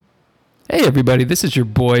Hey everybody, this is your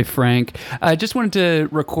boy Frank. I just wanted to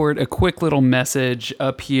record a quick little message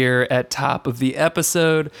up here at top of the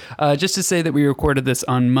episode, just to say that we recorded this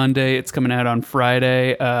on Monday. It's coming out on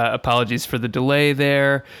Friday. Apologies for the delay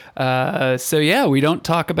there. So yeah, we don't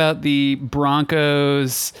talk about the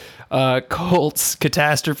Broncos Colts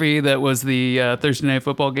catastrophe that was the Thursday Night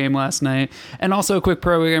Football game last night. And also a quick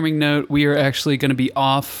programming note, we are actually going to be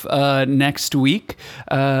off next week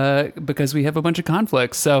because we have a bunch of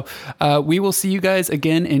conflicts. So we will see you guys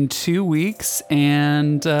again in 2 weeks,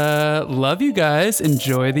 and love you guys.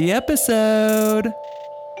 Enjoy the episode.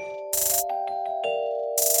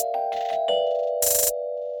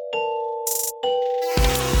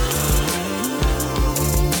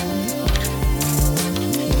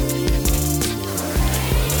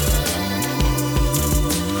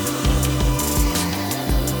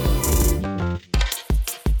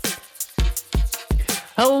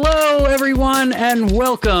 Hello, everyone, and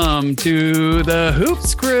welcome to the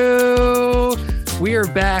Hoops Crew. We are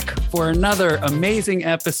back for another amazing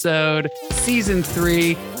episode, Season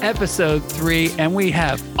 3, Episode 3, and we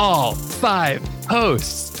have all 5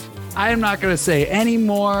 hosts. I am not going to say any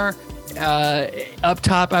more. Up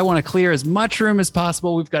top, I want to clear as much room as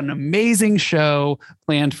possible. We've got an amazing show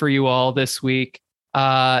planned for you all this week.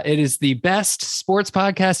 It is the best sports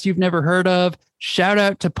podcast you've never heard of. Shout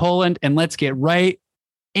out to Poland, and let's get right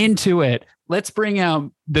into it. Let's bring out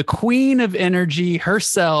the queen of energy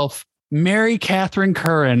herself, Mary Catherine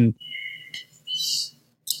Curran.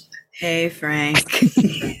 Hey, Frank.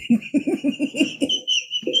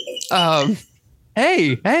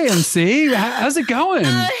 Hey, MC. How's it going?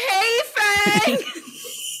 Hey, Frank.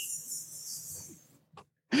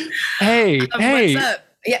 Hey. What's up?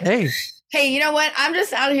 Yeah. Hey, you know what? I'm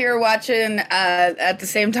just out here watching at the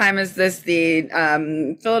same time as this, the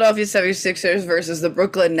Philadelphia 76ers versus the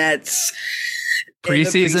Brooklyn Nets.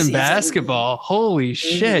 Preseason basketball. Holy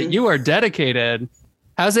shit. You are dedicated.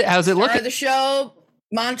 How's it looking? The show,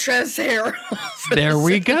 Montrezl. There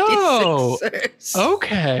we go.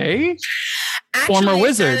 Okay. Actually, former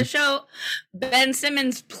Wizard. The show, Ben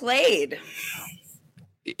Simmons played.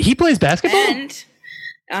 He plays basketball? And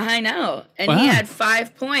I know. And wow. He had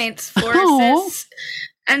 5 points, 4 assists,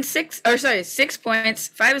 and 6 points,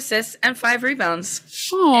 5 assists, and 5 rebounds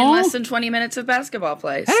in less than 20 minutes of basketball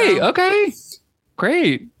play. Hey, okay.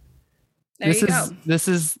 Great. This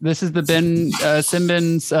is the Ben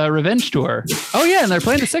Simmons revenge tour. Oh yeah, and they're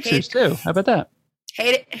playing the Sixers too. How about that?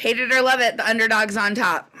 Hate it or love it, the underdog's on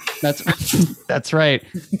top. That's right.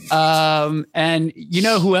 And you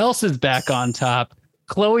know who else is back on top?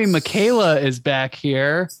 Chloe Michaela is back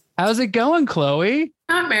here. How's it going, Chloe?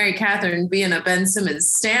 Not Mary Catherine being a Ben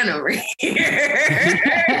Simmons stan over here.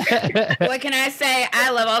 What can I say? I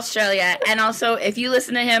love Australia. And also, if you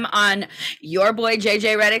listen to him on your boy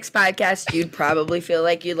JJ Redick's podcast, you'd probably feel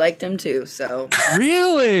like you liked him too. So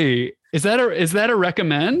really? Is that a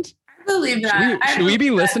recommend? I believe that. Should we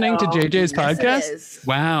be listening to JJ's podcast? Yes,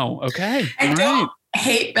 wow. Okay. I don't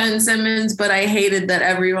hate Ben Simmons, but I hated that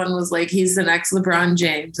everyone was like, he's the next LeBron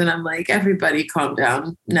James. And I'm like, everybody calm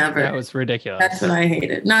down. Never. That was ridiculous. That's what I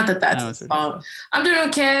hated. Not that that's his fault. I'm doing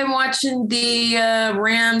okay. I'm watching the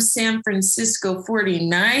Rams San Francisco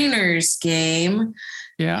 49ers game.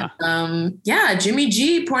 Yeah. Jimmy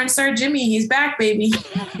G, porn star Jimmy, he's back, baby.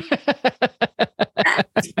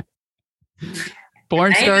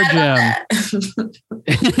 Porn star Jim.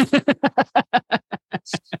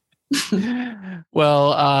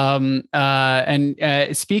 Well,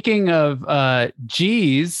 and speaking of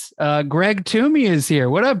G's, Greg Toomey is here.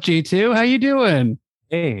 What up, G2? How you doing?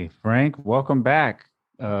 Hey, Frank. Welcome back,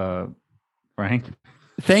 Frank.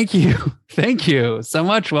 Thank you so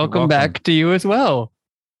much. Welcome back to you as well.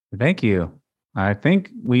 Thank you. I think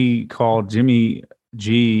we called Jimmy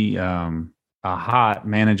G a hot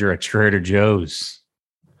manager at Trader Joe's.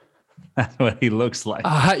 That's what he looks like.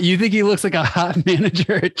 You think he looks like a hot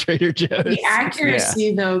manager at Trader Joe's? The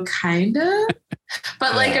accuracy, though, kind of.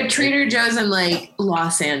 But like a Trader Joe's in like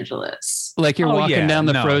Los Angeles. Like you're walking down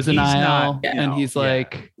the frozen aisle and he's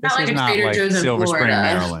like... Not like a Trader Joe's in Silver Florida.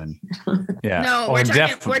 Spring, Maryland. Yeah. No,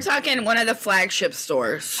 we're talking one of the flagship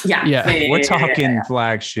stores. Yeah. We're talking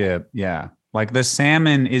flagship. Yeah. Like the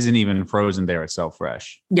salmon isn't even frozen there. It's so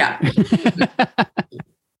fresh. Yeah.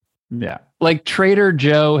 Yeah. Like Trader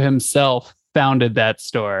Joe himself founded that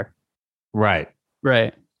store. Right.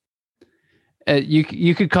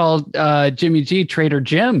 You could call Jimmy G Trader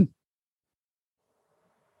Jim.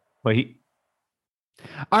 Well,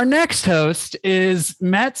 Our next host is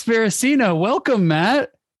Matt Sveracino. Welcome,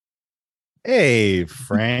 Matt. Hey,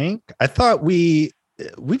 Frank. I thought we've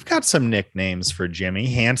got some nicknames for Jimmy.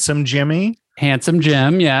 Handsome Jimmy. Handsome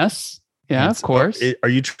Jim, yes. Yeah, of course. Are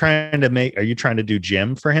you trying to do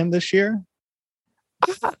Jim for him this year?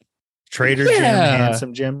 Trader Jim,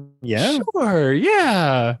 Handsome Jim. Yeah. Sure.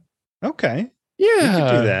 Yeah. Okay. Yeah. We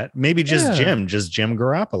could do that. Maybe just Jim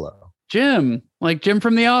Garoppolo. Jim, like Jim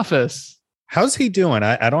from The Office. How's he doing?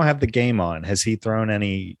 I don't have the game on. Has he thrown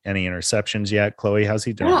any interceptions yet? Chloe, how's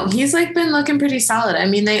he doing? No, he's like been looking pretty solid. I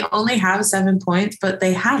mean, they only have 7 points, but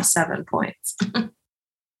they have 7 points.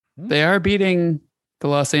 They are beating the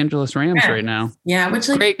Los Angeles Rams right now. Yeah, which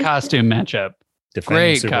great costume matchup. Defending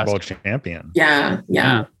Great Super Bowl costume. champion. Yeah.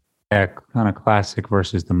 Yeah, kind of classic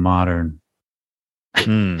versus the modern.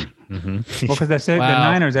 Mm-hmm. Well, because the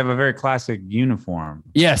Niners have a very classic uniform.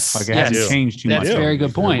 Yes. Like it hasn't changed too much. That's a very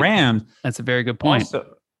good point. The Rams. That's a very good point.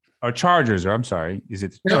 Also, or Chargers, or I'm sorry. Is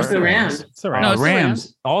it No, it's the Rams. It's the Rams. No, it's the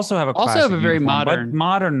Rams also have a classic have a very uniform, modern, but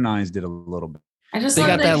modernized it a little bit. They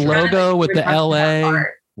got that logo with the LA.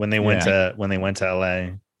 When they went to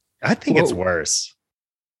LA. I think it's worse.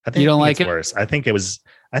 You don't like it? Worse. I think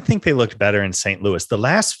they looked better in St. Louis. The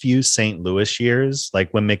last few St. Louis years, like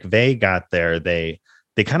when McVay got there, they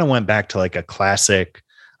kind of went back to like a classic.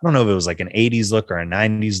 I don't know if it was like an 80s look or a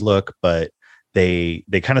 90s look, but they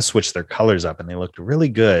kind of switched their colors up and they looked really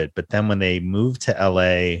good. But then when they moved to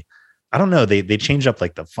LA, I don't know, they changed up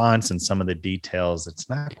like the fonts and some of the details. It's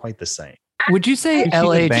not quite the same. Would you say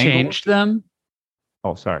LA changed them?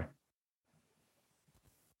 Oh, sorry.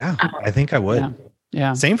 Yeah, I think I would.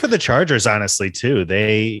 Yeah. Same for the Chargers, honestly, too.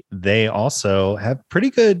 They also have pretty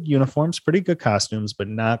good uniforms, pretty good costumes, but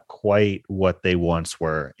not quite what they once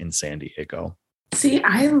were in San Diego. See,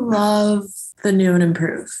 I love the new and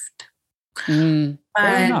improved. Fair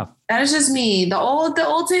enough. That is just me. The old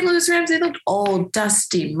St. Louis Rams, they looked old,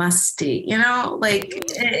 dusty, musty. Like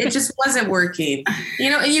it just wasn't working.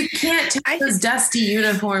 And you can't take those dusty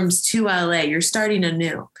uniforms to LA. You're starting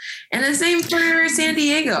anew. And the same for San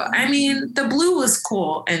Diego. I mean, the blue was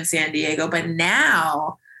cool in San Diego, but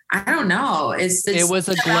now I don't know. It was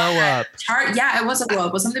a glow up. It was a glow up.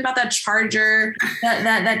 It was something about that Charger,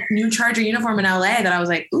 that new Charger uniform in LA that I was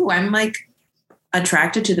like, ooh, I'm like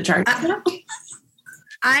attracted to the Chargers now.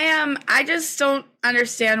 I just don't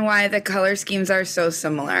understand why the color schemes are so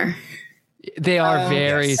similar. They are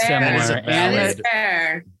very similar. And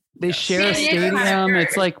fair. They share a stadium.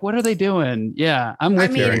 It's like, what are they doing? Yeah, I'm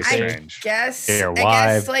with you. I guess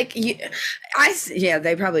like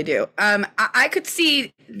they probably do. I could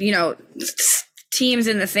see, teams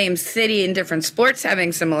in the same city in different sports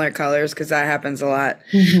having similar colors because that happens a lot.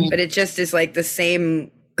 Mm-hmm. But it just is like the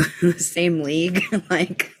same league.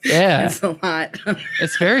 Like, it's a lot.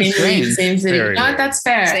 It's very strange. Same city. That's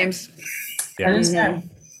fair. That is fair.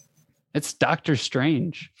 It's Doctor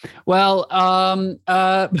Strange. Well, let's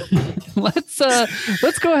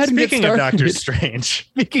go ahead and get started. Speaking of Doctor Strange.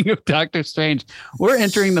 Speaking of Doctor Strange, we're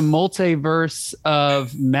entering the multiverse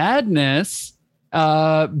of madness.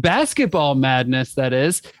 Basketball madness, that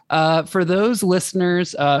is. For those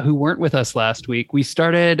listeners who weren't with us last week, we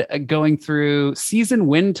started going through season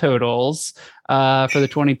win totals for the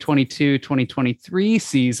 2022-2023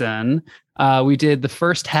 season. We did the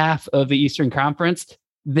first half of the Eastern Conference.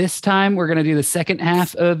 This time, we're going to do the second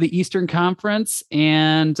half of the Eastern Conference,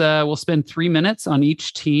 and we'll spend 3 minutes on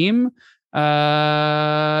each team.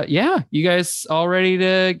 You guys all ready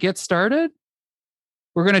to get started?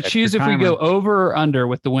 We're going to choose if we go over or under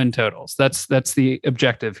with the win totals. That's the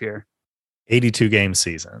objective here. 82 game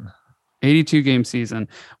season. 82 game season.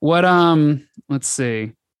 What let's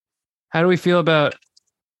see. How do we feel about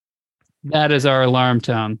that as our alarm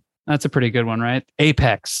tone? That's a pretty good one, right?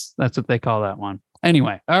 Apex. That's what they call that one.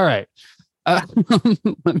 Anyway, all right.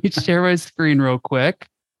 Let me share my screen real quick.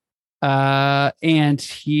 And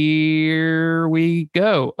here we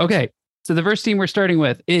go. Okay. So the first team we're starting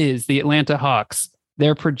with is the Atlanta Hawks.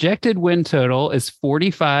 Their projected win total is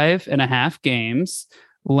 45.5 games.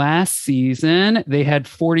 Last season, they had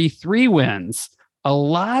 43 wins. A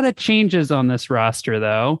lot of changes on this roster,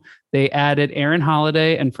 though. They added Aaron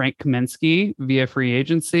Holiday and Frank Kaminsky via free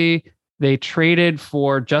agency. They traded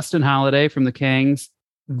for Justin Holiday from the Kings.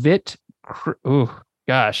 Vit Krejci.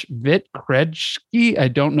 I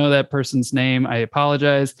don't know that person's name. I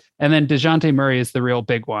apologize. And then DeJounte Murray is the real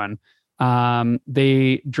big one.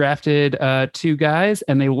 They drafted 2 guys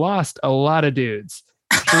and they lost a lot of dudes.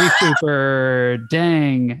 Sharif Cooper,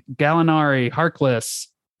 Deng, Gallinari, Harkless,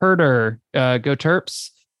 Herter, Go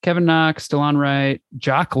Terps, Kevin Knox, DeLon Wright,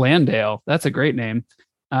 Jock Landale. That's a great name.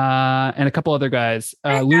 And a couple other guys.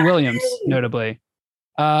 Lou Williams, notably.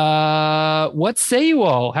 What say you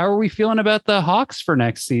all? How are we feeling about the Hawks for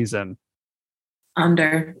next season?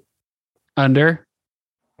 Under.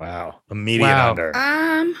 Wow. Immediate under.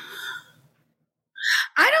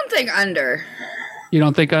 I don't think under. You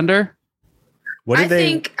don't think under? I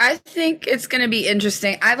think it's going to be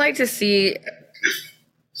interesting. I'd like to see.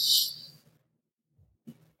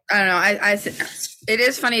 I don't know. It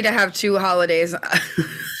is funny to have 2 holidays.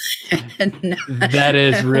 That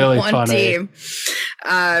is really one funny. Team,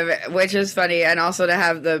 which is funny, and also to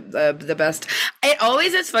have the best. It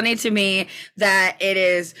always is funny to me that it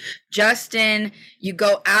is Justin. You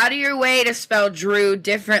go out of your way to spell Drew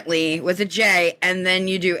differently with a J, and then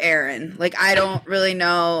you do Aaron. Like, I don't really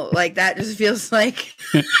know. Like, that just feels like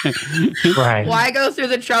Right. Why go through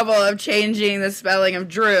the trouble of changing the spelling of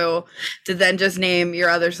Drew to then just name your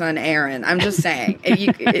other son Aaron? I'm just saying.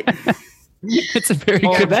 It's a very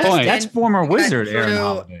good point. That's former Wizard Drew, Aaron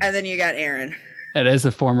Holiday. and then you got Aaron. It is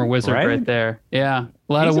a former Wizard right there. Yeah.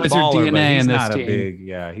 A lot He's of Wizard baller, DNA in this not team. a big,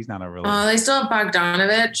 he's not a really. Oh, they still have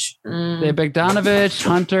Bogdanovich. They have Bogdanovich,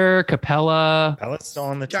 Hunter, Capella. Capella's still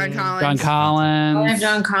on the John team. Collins. John Collins. I have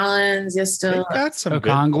John Collins. Yes, still. They've got some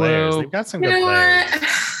good Okongwu. players. They've got some You good know players. what?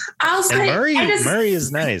 I'll say Murray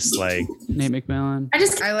is nice. Like Nate McMillan.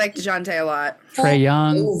 I like DeJounte a lot. Trae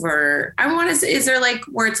Young. Over. I want to say, is there like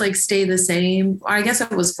where it's like stay the same? I guess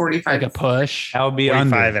it was 45. Like a push. That would be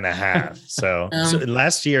 45 under. and a half. So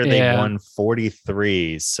last year they won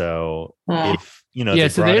 43. So if they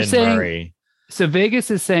so brought they're in saying, Murray. So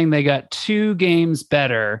Vegas is saying they got 2 games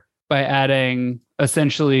better by adding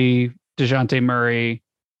essentially DeJounte Murray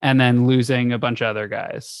and then losing a bunch of other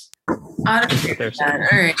guys. All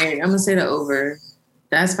right, I'm gonna say the over.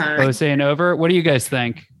 That's fine. I was saying over. What do you guys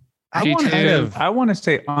think? I want to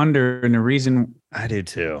say under, and the reason I do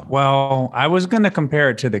too. Well, I was going to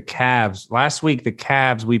compare it to the Cavs. Last week, the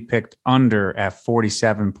Cavs we picked under at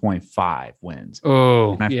 47.5 wins.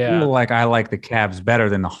 Oh, and I feel like I like the Cavs better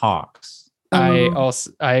than the Hawks. I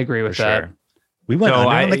agree with that. Sure. We went under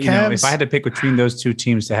on the Cavs. If I had to pick between those 2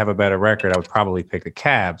 teams to have a better record, I would probably pick the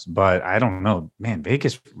Cavs. But I don't know, man.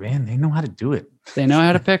 Vegas, man, they know how to do it. They know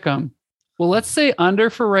how to pick them. Well, let's say under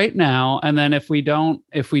for right now, and then if we don't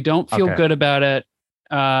feel good about it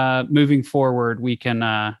moving forward, we can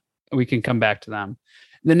come back to them.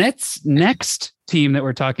 The next team that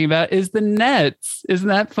we're talking about is the Nets. Isn't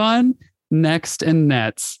that fun? Next and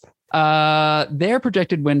Nets. Their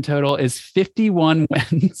projected win total is 51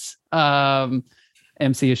 wins.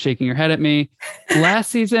 MC is shaking her head at me. Last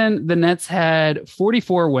season, the Nets had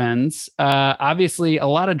 44 wins. Obviously, a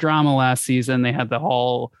lot of drama last season. They had the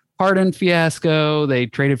whole Harden fiasco. They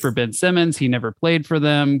traded for Ben Simmons. He never played for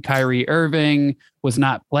them. Kyrie Irving was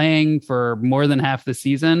not playing for more than half the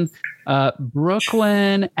season.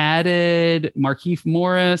 Brooklyn added Markieff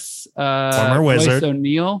Morris, former Wizard, Royce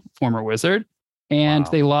O'Neal, former Wizard. And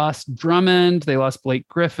they lost Drummond. They lost Blake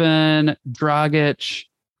Griffin, Dragic,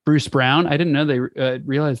 Bruce Brown. I didn't know they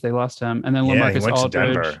realized they lost him. And then LaMarcus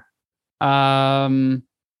Aldridge.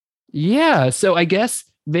 So I guess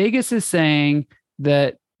Vegas is saying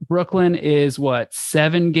that Brooklyn is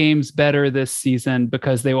 7 games better this season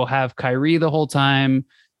because they will have Kyrie the whole time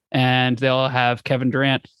and they'll have Kevin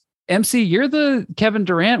Durant. MC, you're the Kevin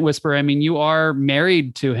Durant whisperer. I mean, you are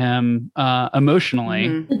married to him emotionally.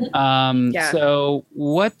 Mm-hmm. So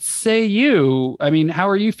what say you? I mean, how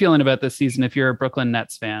are you feeling about this season if you're a Brooklyn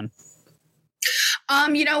Nets fan?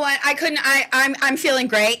 You know what? I'm feeling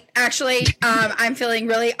great, actually. I'm actually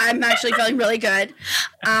feeling really good.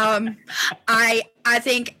 I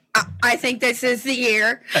think this is the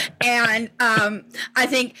year, and I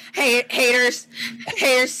think haters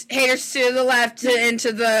to the left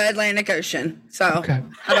into the Atlantic Ocean. So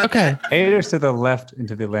okay, haters to the left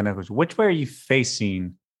into the Atlantic Ocean. Which way are you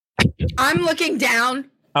facing? I'm looking down.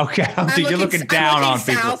 Okay, you're looking down on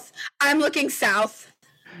south. people. I'm looking south.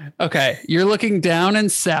 Okay, you're looking down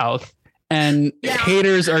and south, and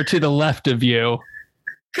haters are to the left of you.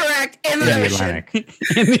 Correct, in the ocean.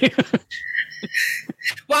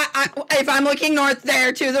 Well, if I'm looking north,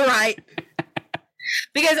 they're to the right.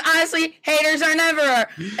 Because honestly, haters are never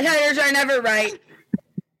right.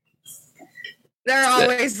 They're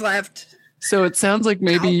always left. So it sounds like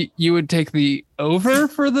maybe you would take the over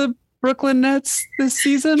for the Brooklyn Nets this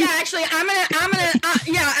season. Yeah, actually,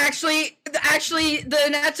 actually, the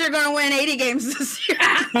Nets are going to win 80 games this year.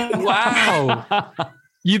 Wow.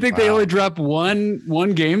 You think they only drop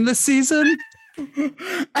one game this season?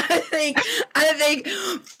 I think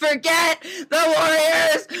forget the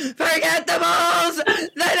Warriors, forget the Bulls.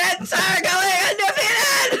 The Nets are going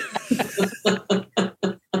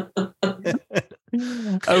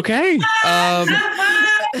undefeated. Okay.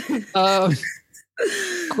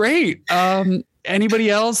 Great. Anybody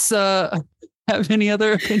else have any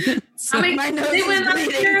other opinions? How many games did they win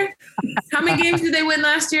last year? How many games did they win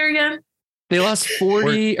last year again? They lost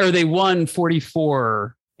 40, or they won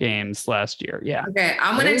 44. games last year. Yeah. Okay,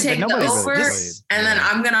 I'm going to take the over, and then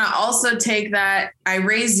I'm going to also take that. I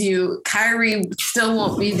raise you. Kyrie still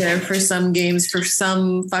won't be there for some games for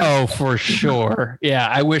some. Oh, for sure. Yeah,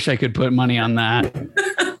 I wish I could put money on that.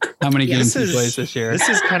 How many games he plays this year? This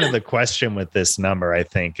is kind of the question with this number, I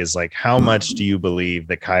think, is like, how much do you believe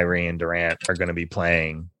that Kyrie and Durant are going to be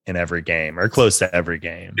playing in every game or close to every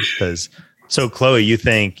game? Because so, Chloe, you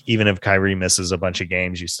think even if Kyrie misses a bunch of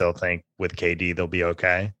games, you still think with KD they'll be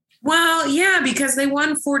okay? Well, yeah, because they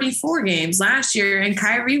won 44 games last year, and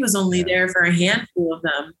Kyrie was only there for a handful of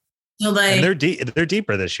them. So like, and they're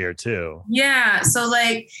deeper this year too. Yeah. So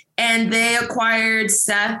like, and they acquired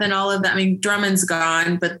Seth and all of that. I mean, Drummond's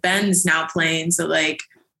gone, but Ben's now playing. So like,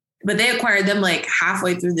 but they acquired them like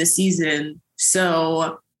halfway through the season.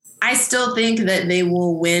 So I still think that they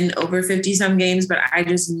will win over 50 some games, but I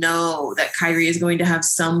just know that Kyrie is going to have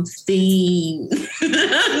something going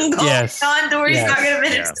on to where he's not going to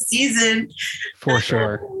finish the season. For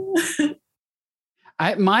sure.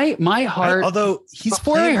 My heart, although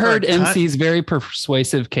before I heard MC's very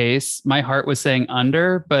persuasive case, my heart was saying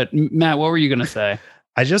under. But Matt, what were you going to say?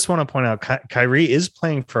 I just want to point out Kyrie is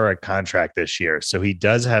playing for a contract this year, so he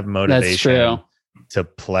does have motivation to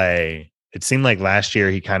play. It seemed like last year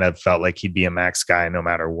he kind of felt like he'd be a max guy no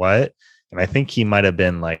matter what, and I think he might have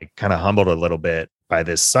been like kind of humbled a little bit by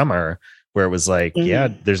this summer, where it was like, yeah,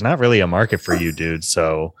 there's not really a market for you, dude.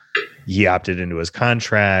 So he opted into his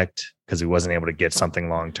contract because he wasn't able to get something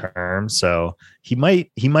long term. So he might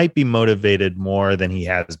be motivated more than he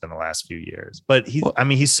has been the last few years. But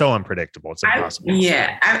he's so unpredictable. It's impossible.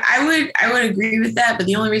 I would agree with that. But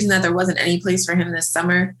the only reason that there wasn't any place for him this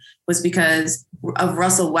summer was because of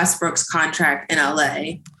Russell Westbrook's contract in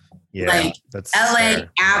LA. Yeah, like LA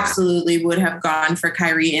absolutely would have gone for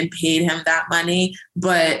Kyrie and paid him that money,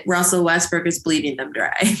 but Russell Westbrook is bleeding them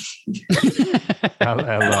dry.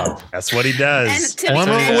 I love. That's what he does.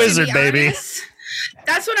 Former wizard, baby. Honest,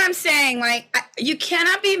 that's what I'm saying. Like, you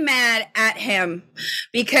cannot be mad at him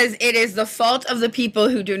because it is the fault of the people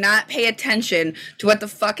who do not pay attention to what the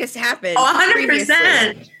fuck has happened.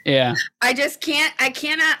 100%. Yeah. I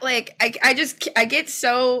cannot like, I get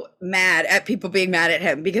so mad at people being mad at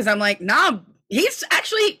him because I'm like, nah, he's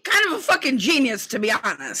actually kind of a fucking genius, to be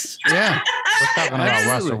honest. Yeah. We're talking about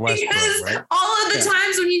Russell Westbrook, right? All of the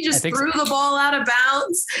times when he just threw the ball out of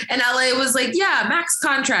bounds and LA was like, yeah, max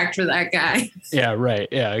contract for that guy. Yeah, right.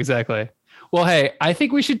 Yeah, exactly. Well, hey, I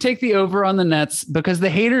think we should take the over on the Nets because the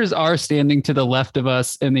haters are standing to the left of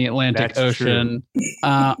us in the Atlantic Ocean.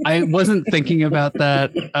 I wasn't thinking about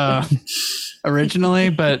that originally,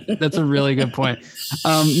 but that's a really good point.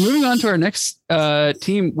 Moving on to our next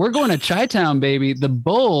team, we're going to Chi-Town, baby. The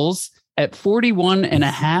Bulls at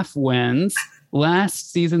 41.5 wins.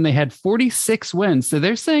 Last season, they had 46 wins. So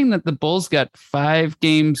they're saying that the Bulls got 5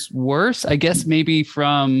 games worse, I guess maybe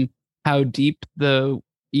from how deep the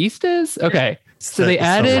East is? Okay. So they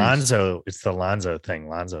added Lonzo. It's the Lonzo thing.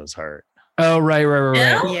 Lonzo's hurt. Oh, right.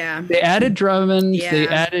 Yeah. They added Drummond, they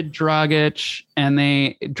added Dragic, and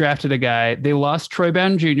they drafted a guy. They lost Troy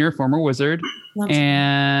Brown Jr., former Wizard,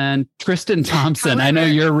 and Tristan Thompson. However, I know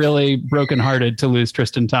you're really brokenhearted to lose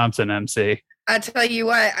Tristan Thompson, MC. I tell you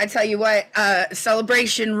what,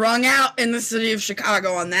 celebration rung out in the city of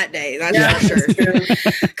Chicago on that day. That's for sure.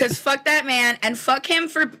 Because fuck that man, and fuck him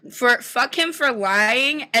for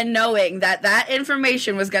lying and knowing that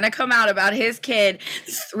information was going to come out about his kid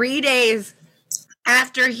 3 days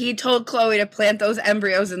after he told Chloe to plant those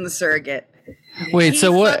embryos in the surrogate. Wait,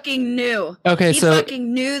 so what? He fucking knew. Okay, he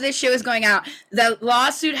fucking knew this shit was going out. The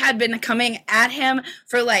lawsuit had been coming at him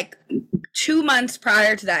for like 2 months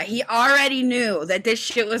prior to that. He already knew that this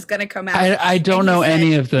shit was going to come out. I don't know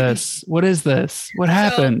any of this. What is this? What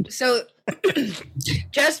happened? So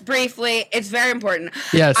just briefly, it's very important.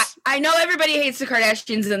 Yes. I know everybody hates the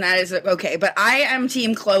Kardashians and that is okay, but I am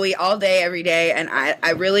team Chloe all day, every day. And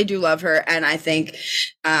I really do love her. And I think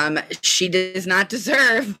she does not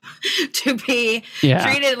deserve to be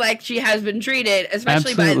treated like she has been treated,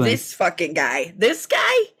 especially by this fucking guy. This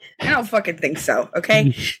guy? I don't fucking think so.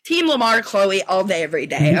 Okay. Team Lamar, Chloe all day, every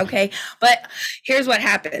day. Okay. But here's what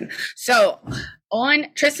happened. So on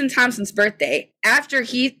Tristan Thompson's birthday, after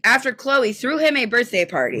Chloe threw him a birthday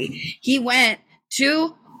party, he went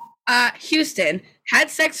to Houston,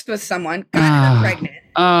 had sex with someone, got her pregnant.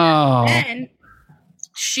 And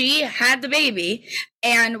she had the baby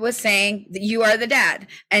and was saying that you are the dad.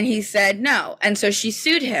 And he said no. And so she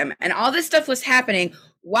sued him. And all this stuff was happening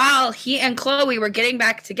while he and Chloe were getting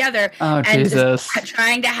back together and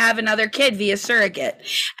trying to have another kid via surrogate.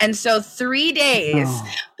 And so 3 days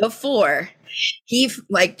before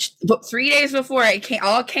 3 days before it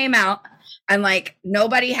all came out, And like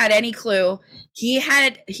nobody had any clue.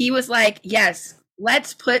 He was like, yes,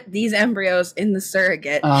 let's put these embryos in the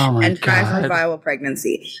surrogate and try for viable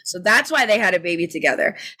pregnancy. So that's why they had a baby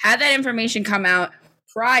together. Had that information come out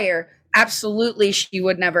prior, absolutely she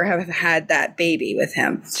would never have had that baby with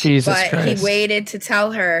him. Jesus Christ. He waited to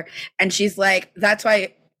tell her, and she's like, that's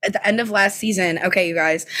why at the end of last season, okay, you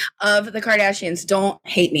guys, of the Kardashians, don't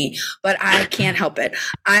hate me, but I can't help it.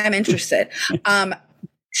 I'm interested.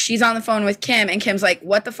 She's on the phone with Kim, and Kim's like,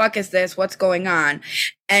 what the fuck is this? What's going on?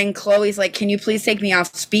 And Chloe's like, can you please take me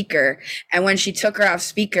off speaker? And when she took her off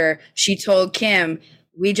speaker, she told Kim,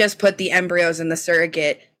 we just put the embryos in the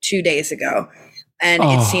surrogate 2 days ago. And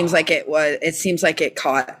it seems like it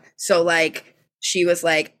caught. So like, she was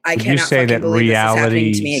like, I cannot fucking believe this is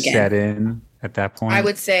happening to me again. Set in at that point? I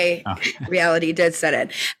would say reality did set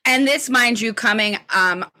in. And this, mind you, coming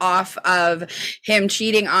off of him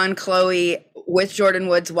cheating on Chloe with Jordan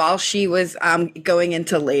Woods while she was going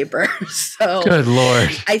into labor. So good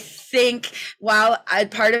Lord. I think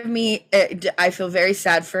part of me, I feel very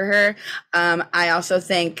sad for her. I also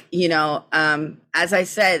think, as I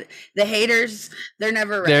said, the haters, they're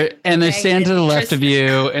never right. They stand to the left of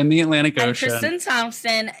you in the Atlantic Ocean. And Tristan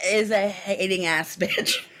Thompson is a hating ass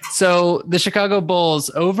bitch. So the Chicago Bulls,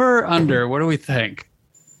 over or under, what do we think?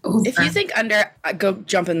 If you think under, go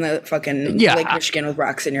jump in the fucking Lake Michigan with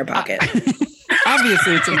rocks in your pocket.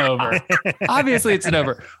 Obviously it's an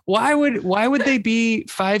over. Why would they be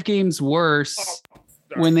 5 games worse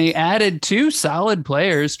when they added 2 solid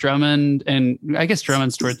players, Drummond, and I guess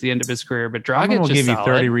Drummond's towards the end of his career, but Dragic will give solid.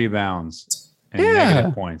 You 30 rebounds and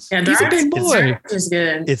negative points. Yeah, he's a big boy. Is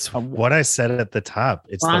good. It's what I said at the top.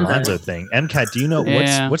 It's the Lonzo thing. MCAT, do you know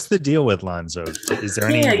what's the deal with Lonzo? Is there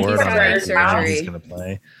any word on that? He's going to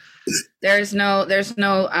play? There's no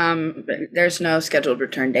scheduled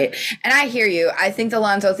return date. And I hear you. I think the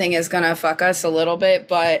Lonzo thing is going to fuck us a little bit,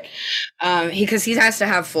 but because he has to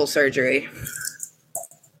have full surgery.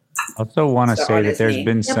 I also want to say that there's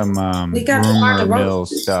been some rumor mill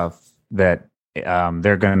stuff that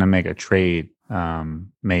they're going to make a trade,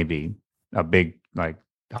 maybe a big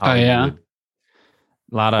Hollywood.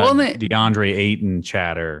 A lot of DeAndre Ayton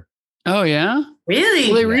chatter. Oh yeah, really?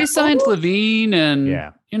 Well, they re-signed Levine, and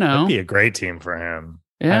it'd be a great team for him.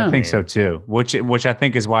 Yeah, I think so too. Which I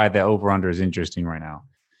think is why the over/under is interesting right now.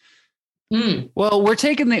 Well, we're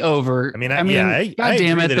taking the over. God damn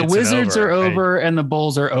it, the Wizards are over and the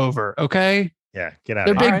Bulls are over. Okay, yeah, get out.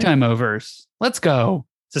 They're big time overs. Let's go.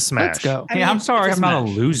 It's a smash. Let's go. I'm sorry, I'm not a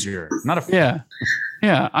loser. I'm not a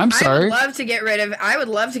Yeah, I'm sorry. I would love to get rid of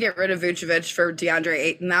Vucevic for DeAndre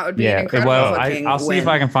Ayton. That would be an incredible I'll see if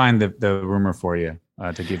I can find the rumor for you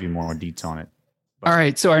to give you more deets on it. All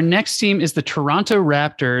right, so our next team is the Toronto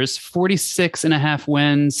Raptors, 46.5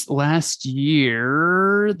 wins. Last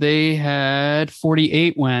year, they had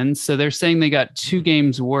 48 wins, so they're saying they got 2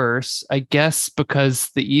 games worse, I guess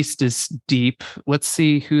because the East is deep. Let's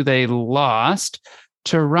see who they lost.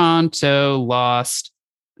 Toronto lost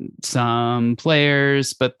some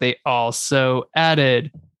players, but they also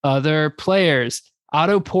added other players.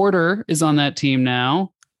 Otto Porter is on that team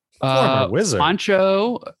now. Wizard.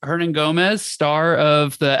 Pancho Hernangomez, star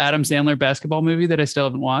of the Adam Sandler basketball movie that I still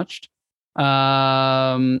haven't watched.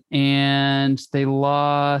 And they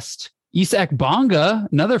lost Isaac Bonga,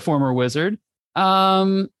 another former Wizard.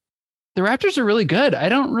 The Raptors are really good. I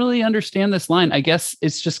don't really understand this line. I guess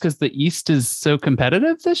it's just because the East is so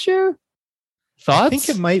competitive this year. Thoughts? I think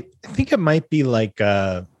it might be like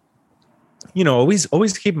always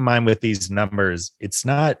keep in mind with these numbers, it's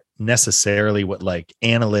not necessarily what like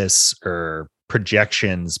analysts or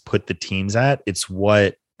projections put the teams at. It's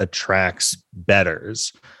what attracts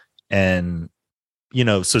bettors. And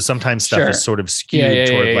so sometimes stuff is sort of skewed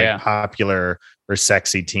toward popular or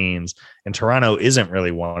sexy teams. And Toronto isn't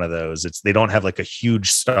really one of those. They don't have like a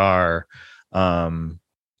huge star.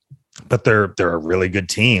 But they're a really good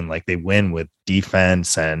team. Like they win with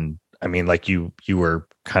defense. And I mean, like you were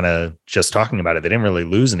kind of just talking about it. They didn't really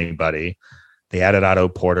lose anybody. They added Otto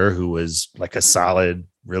Porter, who was like a solid,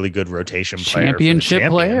 really good rotation player. Championship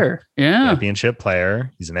player. Yeah. Championship player.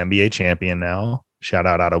 He's an NBA champion now. Shout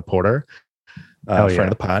out Otto Porter, friend of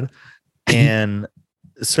the pod. And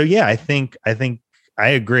so, I think I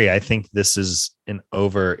agree. I think this is an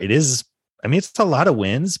over. It is. I mean, it's a lot of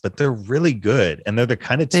wins, but they're really good. And they're the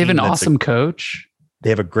kind of team. They have an awesome coach. They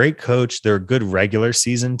have a great coach. They're a good regular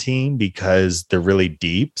season team because they're really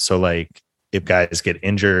deep. So like if guys get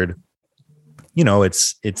injured,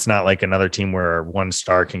 it's not like another team where one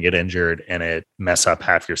star can get injured and it mess up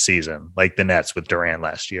half your season, like the Nets with Durant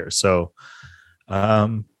last year. So I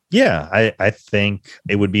think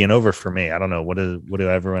it would be an over for me. I don't know. What do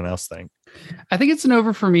everyone else think? I think it's an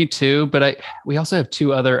over for me too, but we also have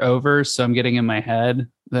 2 other overs, so I'm getting in my head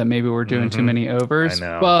that maybe we're doing too many overs. I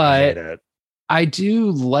know, but I hate it. I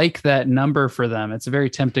do like that number for them. It's a very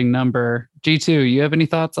tempting number. G2, you have any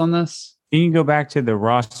thoughts on this? Can you go back to the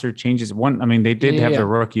roster changes? They did have the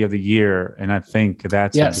rookie of the year, and I think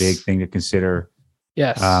that's a big thing to consider.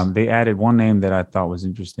 Yes. They added one name that I thought was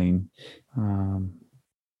interesting.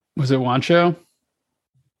 Was it Wancho?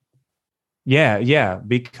 Yeah,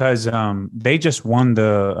 because they just won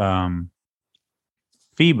the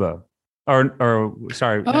FIBA or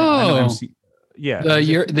sorry.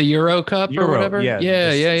 The Euro Cup or whatever.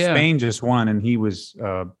 Yeah. Spain just won, and he was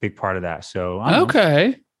a big part of that. So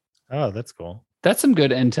okay. Oh, that's cool. That's some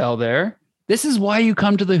good intel there. This is why you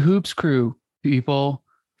come to the Hoops Crew, people,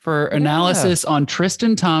 for analysis on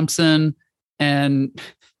Tristan Thompson and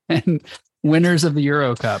winners of the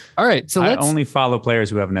Euro Cup. All right, so I only follow players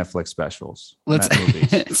who have Netflix specials.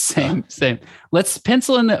 Same. Let's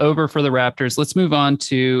pencil in the over for the Raptors. Let's move on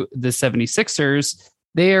to the 76ers.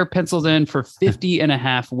 They are penciled in for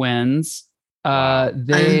 50.5 wins.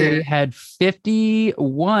 They had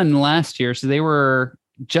 51 last year, so they were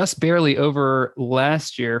just barely over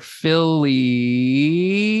last year.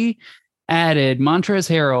 Philly added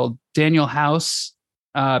Montrezl Harrell, Daniel House,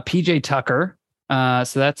 PJ Tucker.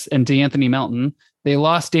 So that's and DeAnthony Melton. They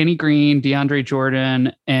lost Danny Green, DeAndre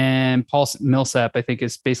Jordan, and Paul Millsap, I think,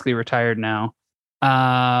 is basically retired now.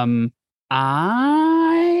 I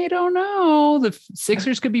don't know. The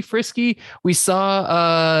Sixers could be frisky. We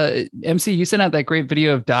saw MC, you sent out that great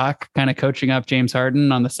video of Doc kind of coaching up James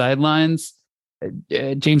Harden on the sidelines.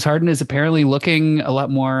 James Harden is apparently looking a lot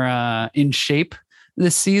more in shape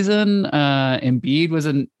this season. Embiid was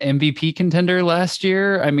an MVP contender last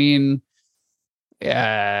year. I mean,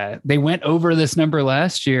 they went over this number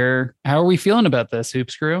last year. How are we feeling about this,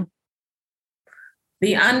 Hoops Crew?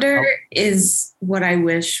 The under is what I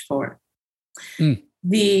wish for.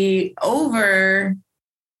 The over,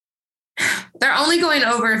 they're only going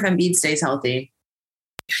over if Embiid stays healthy.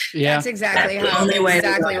 Yeah, that's exactly what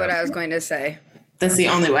I was going to say. That's the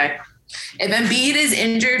only way. If Embiid is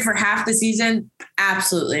injured for half the season,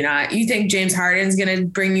 absolutely not. You think James Harden's going to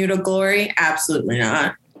bring you to glory? Absolutely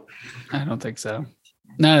not. I don't think so.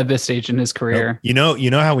 Not at this stage in his career. No.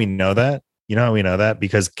 You know how we know that?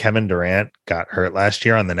 Because Kevin Durant got hurt last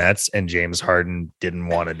year on the Nets and James Harden didn't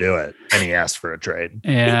want to do it. And he asked for a trade.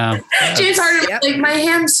 Yeah. James Harden was like, my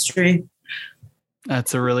hamstring.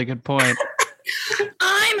 That's a really good point.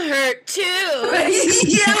 I'm hurt too.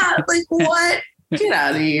 Yeah. Like what? Get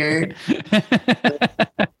out of here.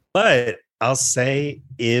 But I'll say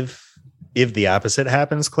if the opposite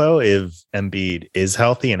happens, Chlo, if Embiid is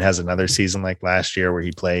healthy and has another season like last year where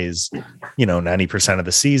he plays, 90% of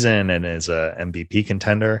the season and is a MVP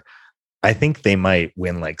contender, I think they might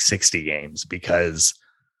win like 60 games because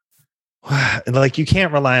like you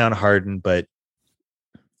can't rely on Harden, but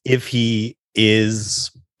if he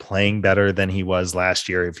is playing better than he was last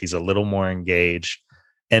year, if he's a little more engaged,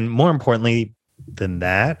 and more importantly than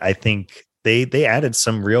that, I think they added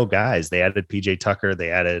some real guys. They added PJ Tucker. They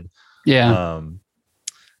added DeAnthony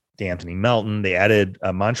Melton. They added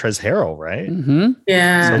Montrezl Harrell, right? Mm-hmm.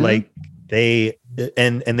 Yeah. So like they've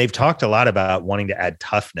talked a lot about wanting to add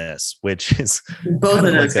toughness, which is both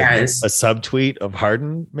of those guys. A subtweet of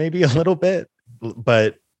Harden, maybe a little bit,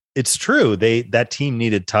 but it's true. That team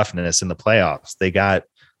needed toughness in the playoffs. They got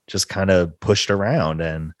just kind of pushed around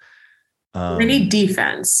and they need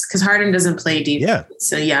defense because Harden doesn't play defense. Yeah.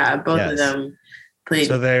 So both of them play.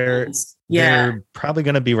 So defense. They're probably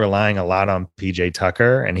going to be relying a lot on PJ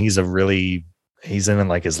Tucker, and he's in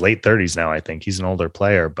like his late 30s now. I think he's an older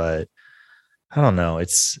player, but I don't know.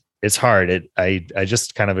 It's hard. I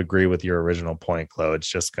just kind of agree with your original point, Chlo. It's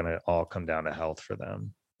just going to all come down to health for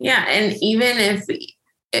them. Yeah, and even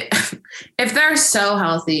if they're so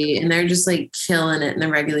healthy and they're just like killing it in the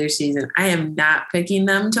regular season, I am not picking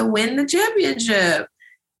them to win the championship.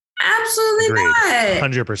 Absolutely Agreed.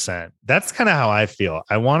 Not. 100%. That's kind of how I feel.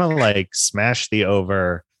 I want to like smash the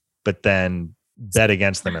over, but then bet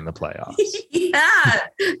against them in the playoffs. Yeah.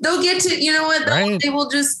 They'll get to, you know what? Right? They'll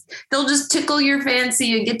just tickle your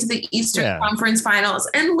fancy and get to the Eastern Conference Finals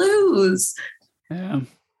and lose. Yeah,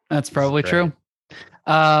 that's probably true.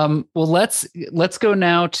 Well, let's go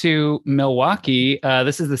now to Milwaukee.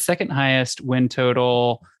 This is the second highest win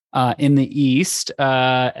total in the East,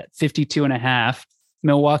 52.5.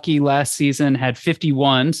 Milwaukee last season had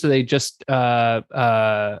 51, so they just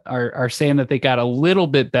are saying that they got a little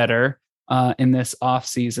bit better in this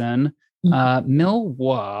offseason.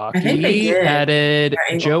 Milwaukee added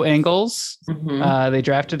Joe Ingles. They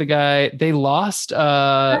drafted a guy. They lost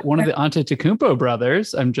one of the Antetokounmpo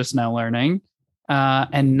brothers. I'm just now learning,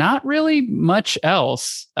 and not really much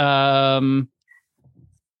else.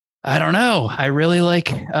 I don't know. I really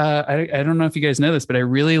like. I don't know if you guys know this, but I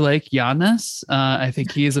really like Giannis. I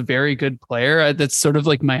think he is a very good player. That's sort of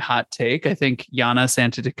like my hot take. I think Giannis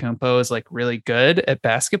Antetokounmpo is like really good at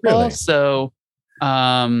basketball. Really? So,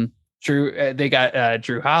 Drew, they got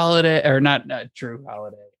Drew Holiday, or not Drew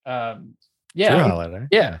Holiday. Yeah, Drew Holiday.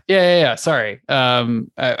 Yeah. Sorry,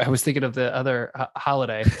 I was thinking of the other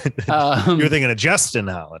Holiday. You were thinking of Justin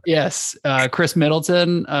Holiday. Yes, Chris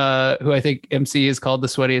Middleton, who I think MC has called the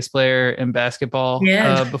sweatiest player in basketball.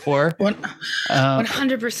 Before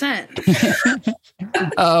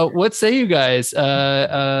 100%. What say you guys?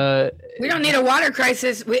 We don't need a water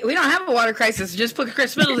crisis. We don't have a water crisis. Just put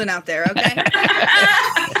Chris Middleton out there, okay?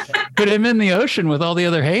 Put him in the ocean with all the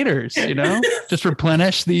other haters, just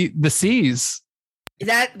replenish the seas.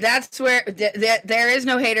 That's where there is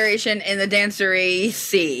no hateration in the dancery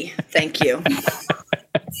sea. Thank you.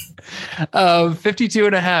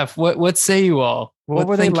 52.5. What say you all? What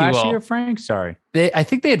were they last year, Frank? Sorry. I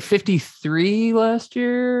think they had 53 last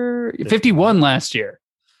year. 51 last year.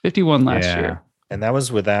 51 last year. And that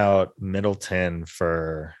was without Middleton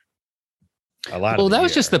for a lot. Well, that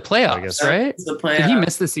was just the playoffs, right? The playoffs. Did he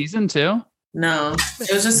miss the season too? No,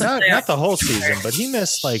 it was just not the whole season, but he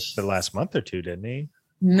missed like the last month or two, didn't he?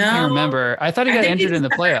 No, I remember. I thought he got injured in the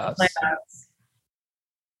playoffs.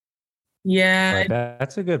 Yeah,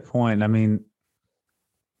 that's a good point. I mean,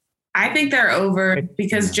 I think they're over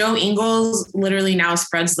because Joe Ingles literally now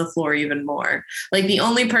spreads the floor even more. Like the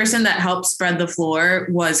only person that helped spread the floor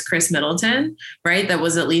was Chris Middleton, right? That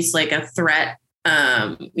was at least like a threat,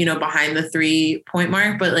 behind the 3-point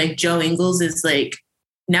mark. But like Joe Ingles is like,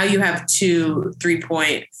 now you have 2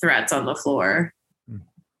 3-point threats on the floor.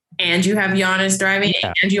 And you have Giannis driving,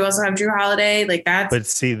 and you also have Drew Holiday. Like that's. But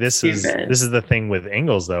see, this is the thing with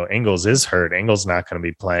Ingles though. Ingles is hurt. Ingles not going to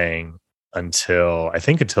be playing until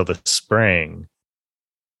the spring.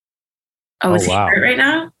 Oh, is he hurt right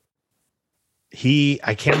now?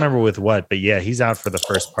 I can't remember with what, but yeah, he's out for the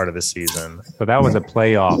first part of the season. So that was a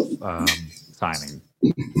playoff signing.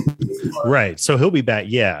 Right. So he'll be back.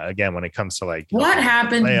 Yeah. Again, when it comes to like what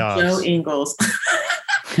happened to Joe Ingles?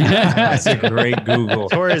 That's a great Google.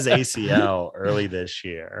 Tore his ACL early this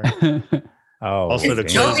year. Also,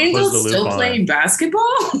 is Joe Ingles still playing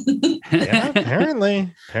basketball? Yeah,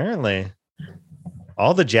 apparently.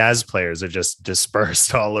 All the Jazz players are just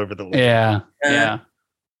dispersed all over the league. Yeah.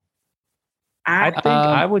 I think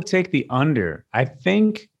I would take the under. I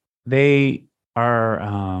think they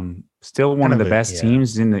are still one of the best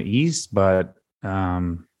teams in the East, but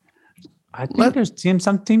I think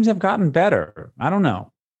some teams have gotten better. I don't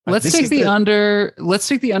know. Let's take the under. Let's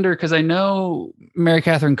take the under because I know Mary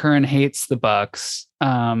Catherine Curran hates the Bucks.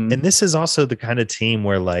 And this is also the kind of team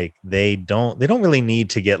where like they don't really need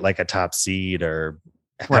to get like a top seed or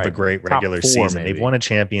have a great regular season. Maybe. They've won a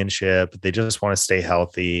championship. They just want to stay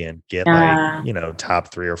healthy and get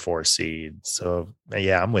top 3 or 4 seeds. So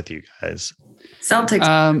yeah, I'm with you guys.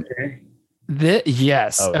 Celtics.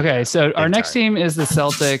 Yes. Okay. So our next team is the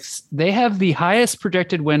Celtics. They have the highest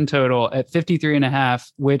projected win total at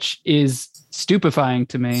 53.5, which is stupefying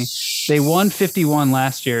to me. They won 51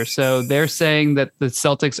 last year. So they're saying that the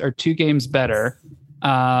Celtics are 2 games better.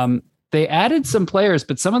 They added some players,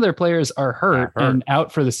 but some of their players are hurt and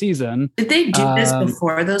out for the season. Did they do this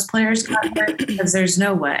before those players got hurt? Because there's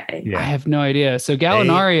no way. Yeah. I have no idea. So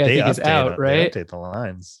Gallinari, I think, is out, right? They update the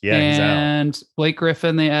lines. Yeah, and he's out. And Blake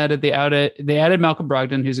Griffin, they added Malcolm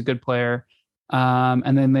Brogdon, who's a good player.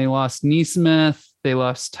 And then they lost Neesmith. They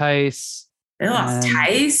lost Tice. They lost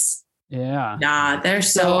Tice? Yeah. Nah, they're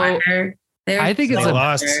so under. I think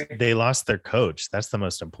they lost their coach. That's the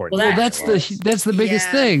most important. Well, that's the biggest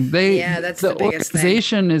thing. That's the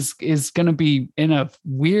organization is going to be in a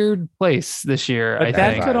weird place this year. But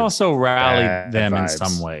that could also rally them in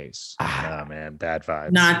some ways. Nah, man, bad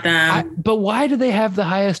vibes. Not them. But why do they have the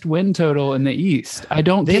highest win total in the East? I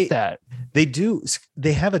don't get that. They do.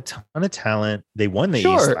 They have a ton of talent. They won the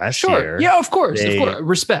East last year. Yeah, of course.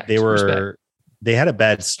 Respect. They had a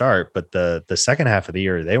bad start, but the second half of the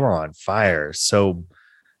year they were on fire. So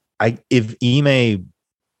if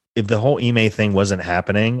the whole Ime thing wasn't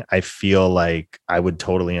happening, I feel like I would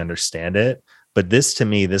totally understand it. But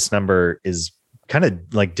this number is kind of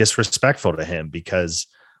like disrespectful to him because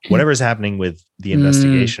whatever's happening with the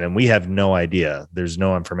investigation, and we have no idea. There's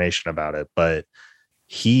no information about it, but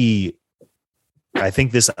I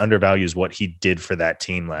think this undervalues what he did for that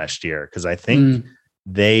team last year. Cause I think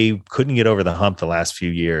they couldn't get over the hump the last few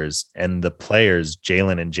years. And the players,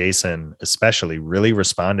 Jalen and Jason especially, really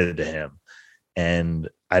responded to him. And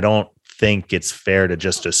I don't think it's fair to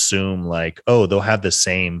just assume like, oh, they'll have the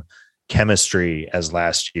same chemistry as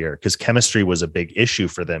last year, because chemistry was a big issue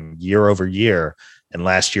for them year over year. And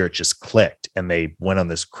last year it just clicked and they went on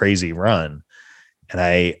this crazy run. And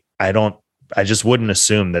I just wouldn't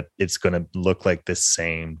assume that it's going to look like the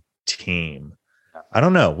same team. I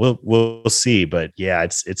don't know. We'll see, but yeah,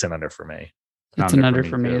 it's an under for me. It's an under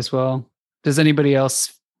for me as well. Does anybody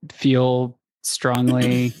else feel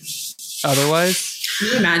strongly otherwise? Can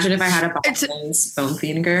you imagine if I had a Boston's phone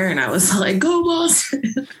finger and I was like, go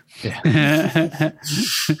Boston? Yeah.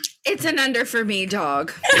 It's an under for me,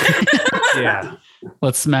 dog. Yeah.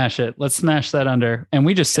 Let's smash it. Let's smash that under. And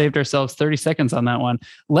we just saved ourselves 30 seconds on that one.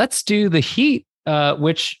 Let's do the Heat,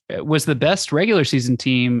 which was the best regular season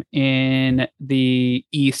team in the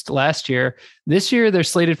East last year. This year, they're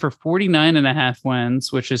slated for 49.5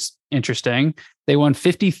 wins, which is interesting. They won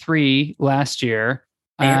 53 last year.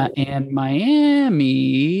 And Miami,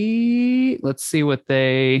 let's see what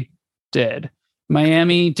they did.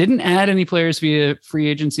 Miami didn't add any players via free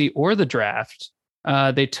agency or the draft.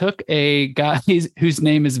 They took a guy whose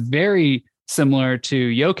name is very similar to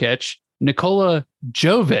Jokic, Nikola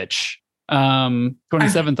Jovic,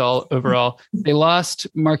 27th overall. They lost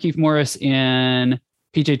Markieff Morris and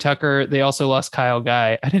PJ Tucker. They also lost Kyle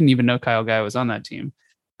Guy. I didn't even know Kyle Guy was on that team.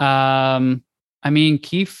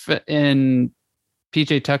 Keith and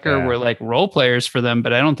PJ Tucker were like role players for them,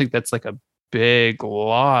 but I don't think that's like a big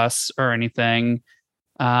loss or anything.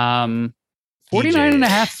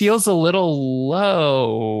 49.5 feels a little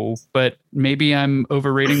low, but maybe I'm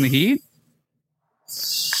overrating the Heat.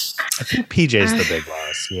 I think PJ's the big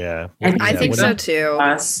loss. Yeah. I think so too.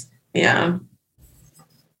 Yeah.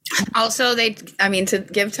 Also, to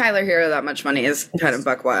give Tyler Hero that much money is kind of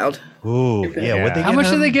buck wild. Ooh, yeah. How much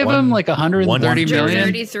did they give him? Like 130 million?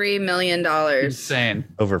 $33 million. Insane.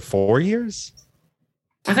 Over 4 years?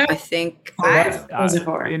 I think 5 was it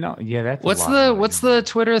 4? That's what's the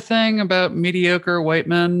Twitter thing about mediocre white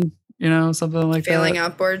men? Something like failing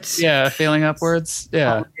that. Upwards. Yeah, failing upwards.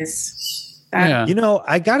 Yeah.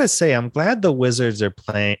 I gotta say, I'm glad the Wizards are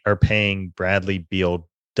paying Bradley Beal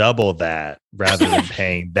double that rather than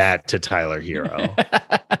paying that to Tyler Hero.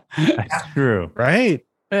 That's true, right?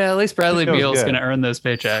 Yeah, at least Bradley Beal's going to earn those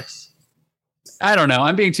paychecks. I don't know.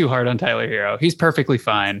 I'm being too hard on Tyler Hero. He's perfectly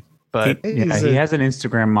fine. But he has an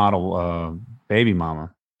Instagram model, baby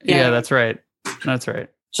mama. Yeah, that's right. That's right.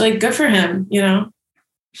 So good for him,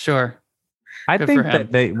 Sure. I think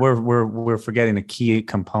that we're forgetting a key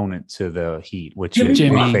component to the Heat, which is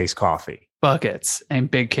Big Face Coffee. Buckets and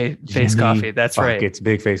Big Face Coffee. That's right. Buckets,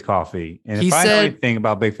 Big Face Coffee. And if I know anything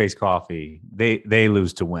about Big Face Coffee, they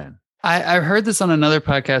lose to win. I heard this on another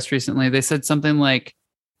podcast recently. They said something like,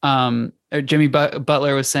 Jimmy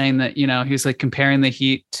Butler was saying that, he was like comparing the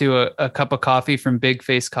Heat to a cup of coffee from Big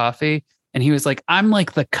Face Coffee. And he was like, I'm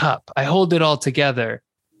like the cup. I hold it all together.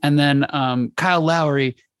 And then Kyle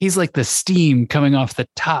Lowry, he's like the steam coming off the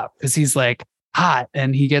top because he's like hot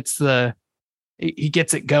and he gets it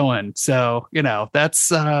going. So, that's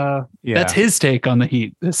his take on the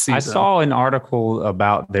Heat this season. I saw an article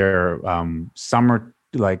about their summer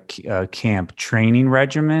camp training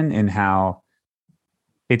regimen and how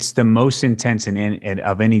it's the most intense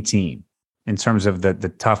of any team in terms of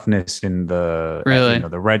the toughness and the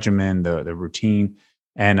the regimen, the routine.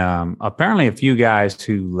 And apparently a few guys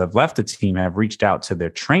who have left the team have reached out to their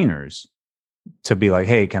trainers to be like,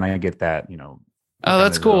 hey, can I get that? Oh,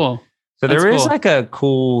 that's cool. So there is like a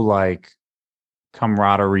cool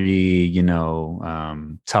camaraderie,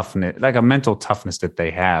 toughness, like a mental toughness that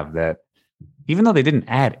they have that even though they didn't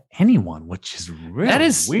add anyone, which is really weird.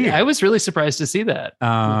 I was really surprised to see that.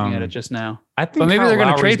 Looking at it just now. I think maybe they're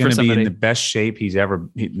going to trade for somebody. Be in the best shape he's ever,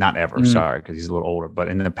 not ever, sorry, because he's a little older, but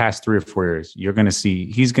in the past 3 or 4 years, you're going to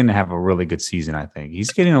see he's going to have a really good season. I think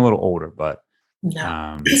he's getting a little older, but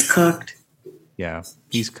he's cooked. Yeah,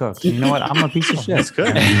 he's cooked. You know what? I'm a piece of shit. He's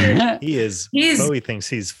cooked. He is. Chloe thinks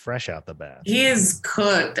he's fresh out the bath. He is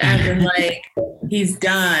cooked, as in he's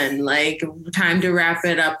done. Time to wrap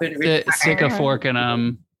it up and retire. Stick a fork in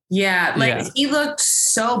him. Yeah, he looked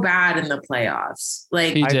so bad in the playoffs.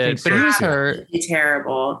 He did, but he was hurt.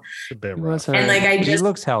 Terrible. He was hurt. And he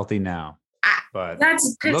looks healthy now. But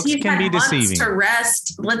that's because he's can had be months deceiving. to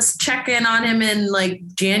rest. Let's check in on him in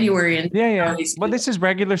January. And Well, this is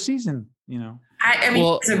regular season,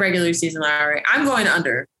 it's a regular season, Lowry. I'm going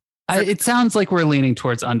under. It sounds like we're leaning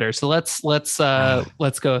towards under. So let's go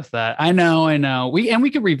with that. I know. We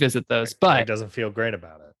could revisit those, but it doesn't feel great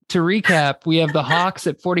about it. To recap, we have the Hawks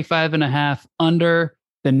at 45.5 under,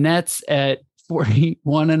 The Nets at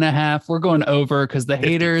 41.5. We're going over because the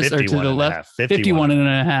haters are to the left.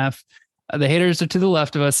 51.5. The haters are to the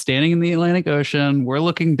left of us, standing in the Atlantic Ocean. We're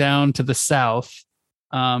looking down to the south.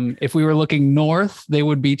 If we were looking north, they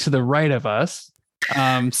would be to the right of us.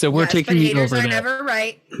 So we're taking the over. Haters are never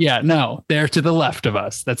right. Yeah, no, they're to the left of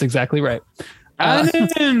us. That's exactly right.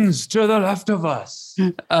 Cannons to the left of us.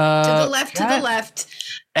 To the left.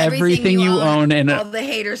 Everything you own and all the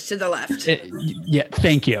haters to the left. Yeah,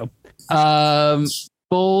 thank you.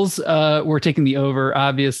 Bulls, we're taking the over,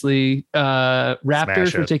 obviously.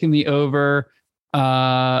 Raptors, we're taking the over.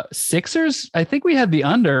 Sixers, I think we had the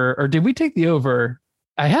under, or did we take the over?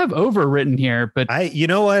 I have over written here, but you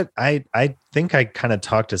know what? I think I kind of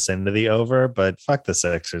talked us into the over, but fuck the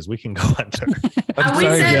Sixers. We can go under.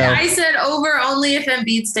 I said over only if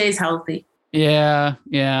Embiid stays healthy. Yeah.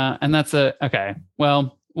 And that's okay.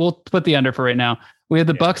 Well, we'll put the under for right now. We have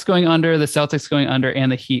the Bucks going under, the Celtics going under,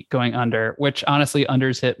 and the Heat going under, which honestly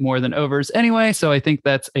unders hit more than overs anyway. So I think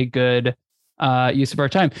that's a good use of our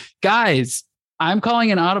time. Guys, I'm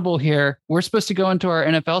calling an audible here. We're supposed to go into our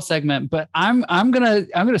NFL segment, but I'm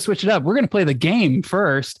gonna switch it up. We're gonna play the game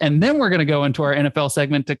first, and then we're gonna go into our NFL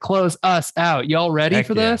segment to close us out. Y'all ready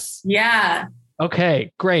for this? Yeah.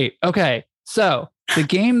 Okay, great. Okay, so the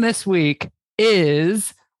game this week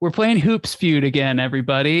is we're playing Hoops Feud again,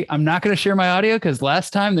 everybody. I'm not going to share my audio because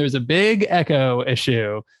last time there was a big echo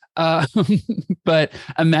issue. But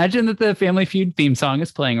imagine that the Family Feud theme song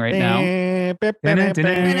is playing right now. Oh,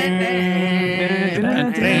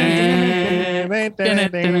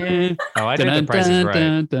 I did the Price is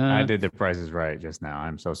Right. I did the Price is Right just now.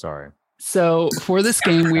 I'm so sorry. So for this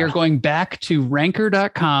game, we are going back to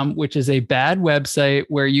ranker.com, which is a bad website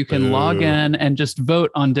where you can log in and just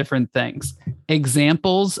vote on different things.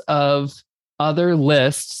 Examples of other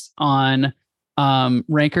lists on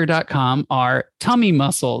ranker.com are tummy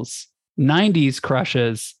muscles, 90s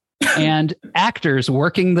crushes, and actors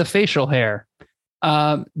working the facial hair.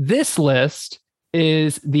 This list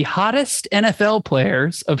is the hottest NFL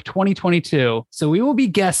players of 2022. So we will be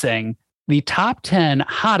guessing the top 10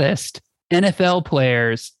 hottest NFL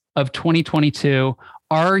players of 2022.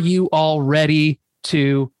 Are you all ready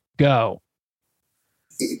to go?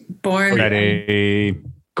 Born. Ready.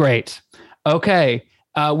 Great. Okay.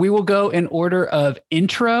 We will go in order of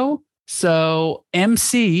intro. So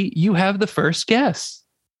MC, you have the first guess.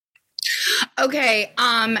 Okay.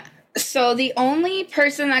 So the only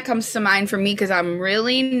person that comes to mind for me, because I'm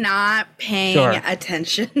really not paying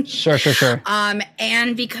attention. Sure.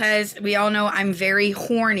 And because we all know I'm very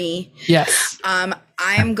horny. Yes.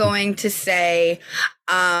 I'm going to say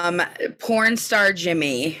porn star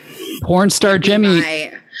Jimmy. Porn star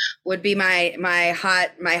Jimmy would be my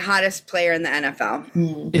hottest player in the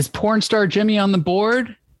NFL. Is porn star Jimmy on the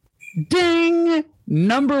board? Ding!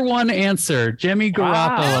 Number one answer, Jimmy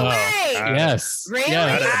Garoppolo. Wow. Yes. Really?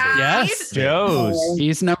 Yes. Joe's.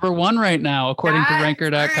 He's number one right now, according to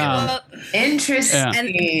ranker.com. Right, well,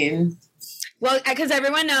 interesting. Well, because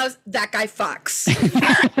everyone knows that guy fucks. He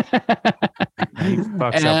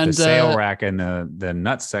fucks up the sale rack in the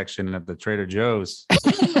nut section at the Trader Joe's.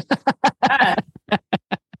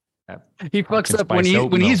 He fucks up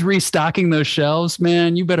when he's restocking those shelves,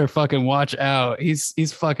 man. You better fucking watch out.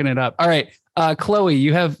 He's fucking it up. All right. Chloe,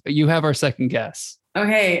 you have our second guess.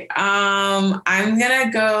 Okay. I'm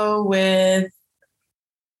gonna go with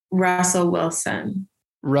Russell Wilson.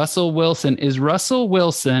 Russell Wilson. Is Russell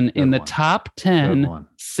Wilson in the top 10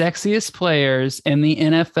 sexiest players in the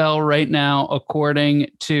NFL right now,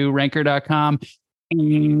 according to ranker.com?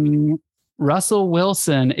 Russell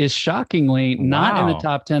Wilson is shockingly not in the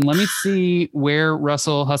top 10. Let me see where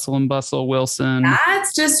Russell Hustle and Bustle Wilson.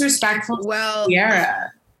 That's disrespectful. Well,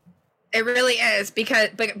 Sierra. It really is because,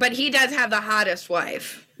 but he does have the hottest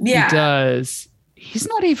wife. Yeah, he does.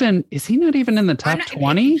 Is he not even in the top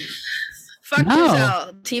 20? Fuck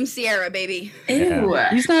Giselle. Team Sierra, baby. Ew.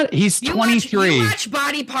 He's not. He's 23. You watch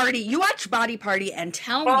Body Party and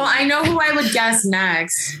tell me. Well, I know who I would guess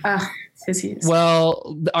next.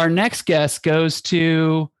 Well, our next guess goes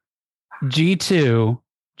to G2.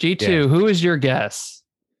 G2, who is your guess?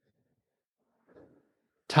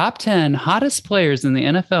 Top 10 hottest players in the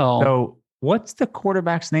NFL. So what's the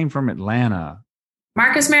quarterback's name from Atlanta?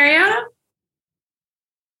 Marcus Mariota?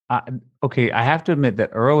 Okay, I have to admit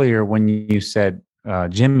that earlier when you said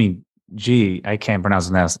Jimmy G, I can't pronounce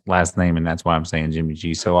his last name, and that's why I'm saying Jimmy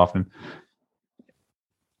G so often.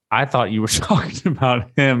 I thought you were talking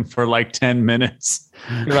about him for like 10 minutes.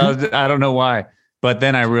 I don't know why. But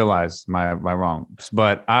then I realized my wrongs.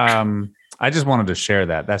 But I I just wanted to share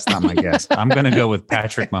that. That's not my guess. I'm going to go with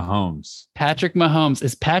Patrick Mahomes. Patrick Mahomes.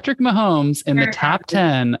 Is Patrick Mahomes in the top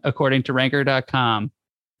 10 according to ranker.com?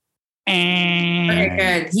 Okay,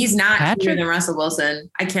 good. He's not better than Russell Wilson.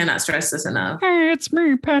 I cannot stress this enough. Hey, it's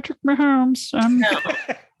me, Patrick Mahomes.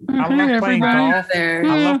 I love playing golf. I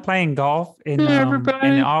love playing golf in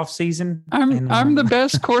the off season. I'm the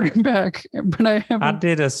best quarterback, but I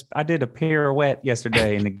did a pirouette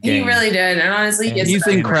yesterday in the game. He really did, and honestly, he's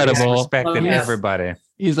incredible. Respected everybody.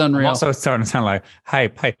 He's unreal. I'm also starting to sound like,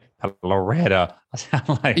 hey, Loretta.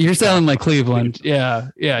 You're sounding like Cleveland. Yeah.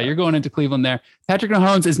 You're going into Cleveland there. Patrick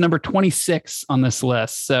Mahomes is number 26 on this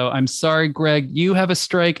list. So I'm sorry, Greg, you have a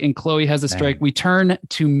strike and Chloe has a strike. We turn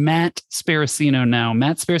to Matt Sparacino now.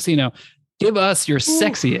 Matt Sparacino, give us your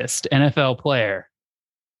sexiest NFL player.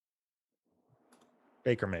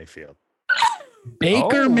 Baker Mayfield.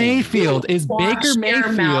 Baker Mayfield is Baker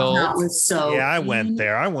Mayfield. Yeah, I went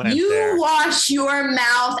there. You wash your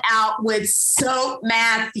mouth out with soap,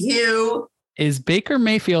 Matthew. Is Baker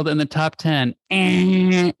Mayfield in the top 10? I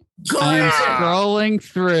am scrolling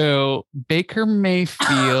through. Baker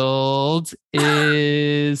Mayfield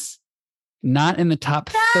is not in the top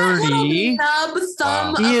 30.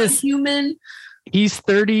 He is human. He's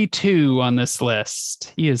 32 on this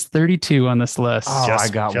list. Oh, I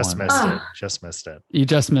got just one. Just missed it. You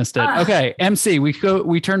just missed it. Okay, MC, we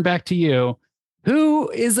turn back to you. Who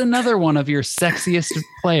is another one of your sexiest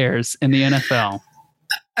players in the NFL?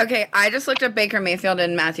 Okay, I just looked up Baker Mayfield,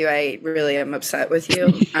 and Matthew, I really am upset with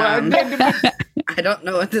you. I don't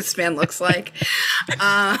know what this man looks like.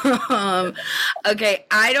 Okay,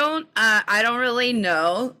 I don't really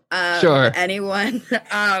know anyone.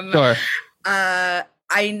 Sure. I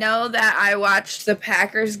know that I watched the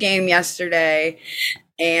Packers game yesterday,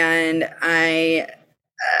 and I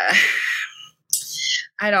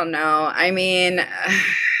don't know. I mean,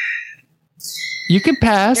 you can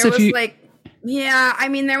pass if you. Yeah, I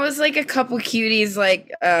mean, there was like a couple cuties.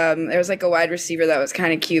 Like, there was like a wide receiver that was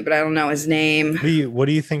kind of cute, but I don't know his name. What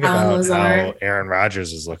do you think about how Aaron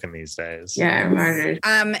Rodgers is looking these days? Yeah, Aaron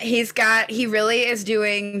Rodgers. He really is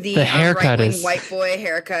doing the haircut right-wing white boy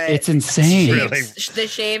haircut. It's insane. The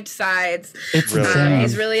shaved sides. It's insane.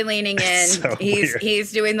 He's really leaning in. So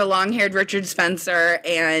he's doing the long-haired Richard Spencer,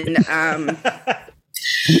 and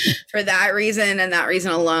for that reason and that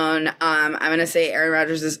reason alone, I'm going to say Aaron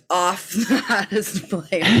Rodgers is off the hottest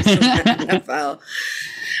players in the NFL.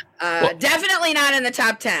 Definitely not in the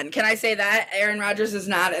top 10. Can I say that? Aaron Rodgers is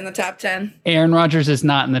not in the top 10? Aaron Rodgers is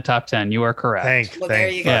not in the top 10. You are correct. There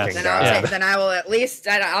you go. Then I will at least,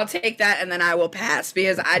 I'll take that, and then and then I will pass,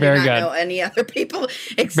 because I do not know any other people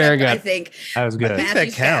except I think that was good. I think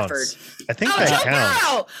that counts. I think that Joe counts.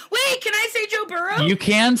 Burrow. Wait, can I say Joe Burrow? You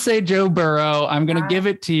can say Joe Burrow. I'm going to give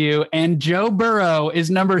it to you. And Joe Burrow is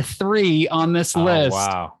number 3 on this list.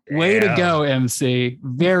 Wow. Way to go, MC.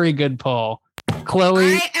 Very good poll. Chloe.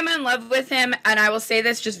 I am in love with him, and I will say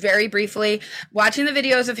this just very briefly. Watching the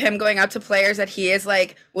videos of him going out to players that he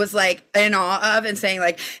was in awe of and saying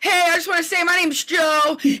like, "Hey, I just want to say my name's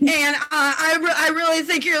Joe, and I really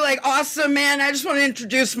think you're like awesome, man. I just want to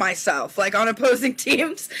introduce myself like on opposing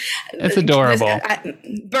teams." It's adorable.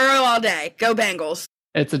 Burrow all day. Go Bengals.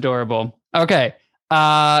 It's adorable. Okay,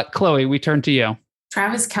 Chloe, we turn to you.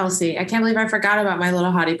 Travis Kelce. I can't believe I forgot about my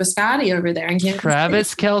little hottie biscotti over there.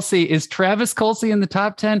 Travis Kelce. Is Travis Kelce in the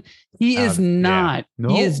top 10? He is not. Yeah.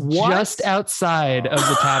 No, he is just outside of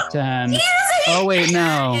the top 10. Oh, wait,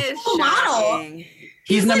 no.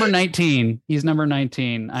 He's number 19. He's number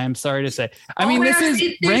 19. I am sorry to say. I mean,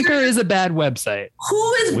 Ranker is a bad website.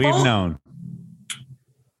 We've known.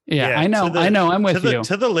 Yeah, I know. I'm with you.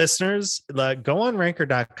 To the listeners, go on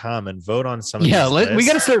ranker.com and vote on some of these lists. We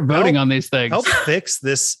got to start voting on these things. Help fix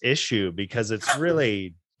this issue, because it's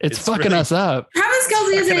really... It's fucking really us up. Travis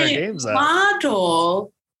Kelce is a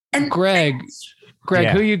model. And Greg,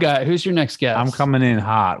 who you got? Who's your next guest? I'm coming in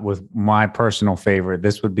hot with my personal favorite.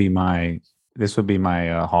 This would be my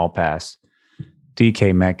hall pass.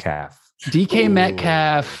 DK Metcalf.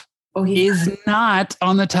 Metcalf is not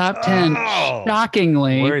on the top 10.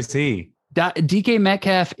 Shockingly. Where is he? DK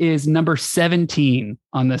Metcalf is number 17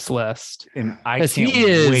 on this list. And I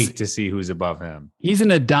can't wait to see who's above him. He's an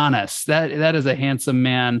Adonis. That is a handsome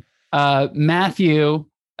man. Matthew,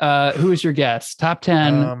 who is your guest? Top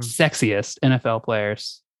 10 sexiest NFL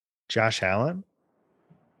players. Josh Allen.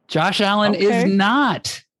 Josh Allen is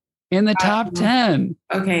not in the top 10.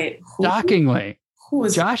 Okay. Shockingly. Who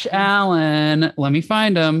is Josh Allen? Let me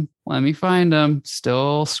find him.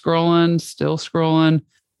 Still scrolling.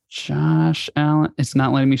 Josh Allen. It's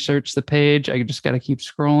not letting me search the page. I just got to keep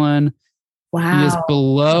scrolling. Wow. He is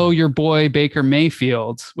below your boy Baker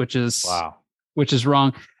Mayfield, which is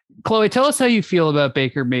wrong. Chloe, tell us how you feel about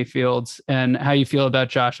Baker Mayfield and how you feel about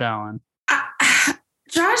Josh Allen.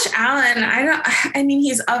 Josh Allen, I mean,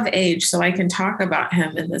 he's of age, so I can talk about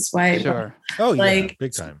him in this way. Sure. Oh, yeah,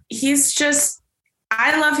 big time. He's just,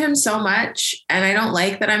 I love him so much. And I don't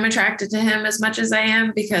like that I'm attracted to him as much as I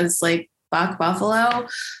am because fuck Buffalo,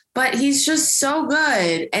 but he's just so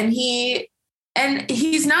good. And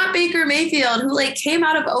he's not Baker Mayfield, who came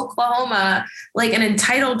out of Oklahoma like an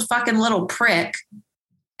entitled fucking little prick.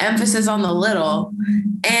 Emphasis on the little.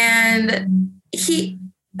 And he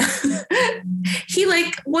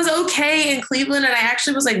was okay in Cleveland, and I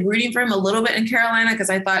actually was rooting for him a little bit in Carolina because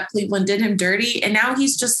I thought Cleveland did him dirty, and now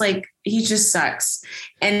he's just he just sucks.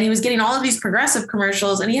 And he was getting all of these Progressive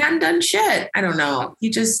commercials and he hadn't done shit. I don't know.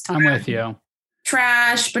 I'm with you.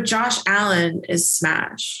 Trash, but Josh Allen is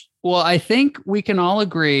smash. Well, I think we can all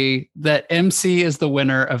agree that MC is the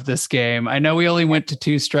winner of this game. I know we only went to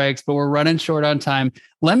 2 strikes, but we're running short on time.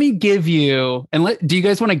 Let me give you, do you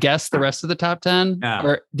guys want to guess the rest of the top 10? No.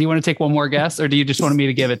 Or do you want to take one more guess, or do you just want me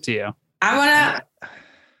to give it to you? I want to.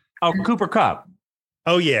 Oh, Cooper Kupp.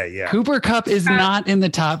 Oh, yeah. Cooper Kupp is not in the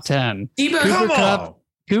top 10.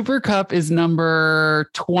 Cooper Kupp is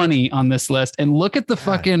number 20 on this list. And look at the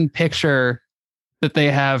fucking picture that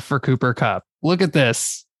they have for Cooper Kupp. Look at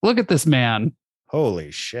this. Look at this man. Holy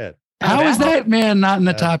shit. How is that man not in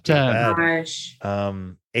the top 10? Gosh.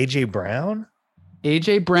 AJ Brown?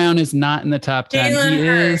 AJ Brown is not in the top 10. Jalen He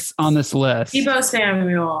Hurts. is on this list. Debo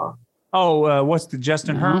Samuel. Oh, what's the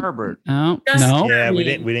Justin Herbert? No. Yeah, we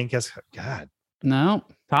didn't guess. God. No.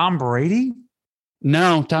 Tom Brady?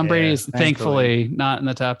 No, Tom Brady is thankfully not in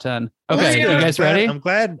the top 10. Okay, you guys ready? I'm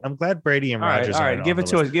glad Brady and Rodgers. All right, give it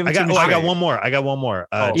to us. I got one more.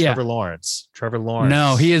 Trevor Lawrence.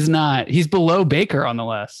 No, he is not. He's below Baker on the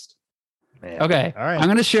list. Man. Okay. All right. I'm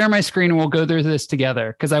going to share my screen and we'll go through this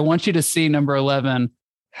together because I want you to see number 11,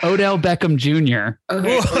 Odell Beckham Jr.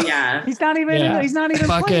 Okay. Yeah. He's not even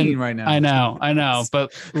playing right now. I know.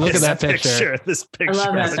 But look at that picture. This picture I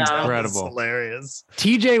love that is incredible. Hilarious.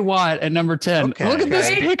 TJ Watt at number 10. Okay. Look at this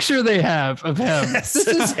picture they have of him. This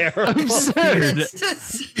is terrible. Absurd.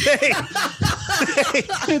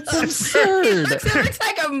 It's absurd. It looks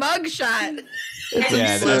like a mugshot.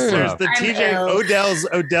 There's the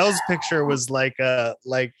TJ Odell's picture was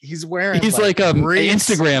he's wearing he's like a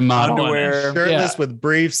Instagram model, underwear, shirtless with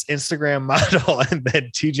briefs, Instagram model, and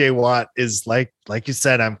then TJ Watt is like you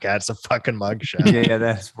said, it's a fucking mugshot. Yeah,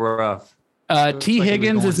 that's rough. T.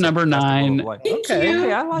 Higgins is number 9.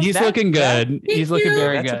 Okay, I like he's that. looking good. He's looking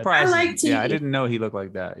very That's good. surprising. I like T. I didn't know he looked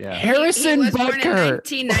like that. Yeah. Harrison he was born in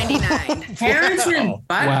Butker. 1999. Harrison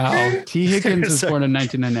Butker. Wow. T. Higgins was born in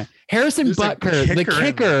 1999. Harrison Butker, the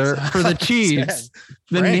kicker for the Chiefs,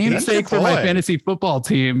 the namesake for my fantasy football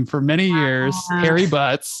team for many years, Harry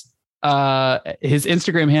Butts. His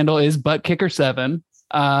Instagram handle is buttkicker7.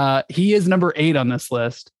 He is number 8 on this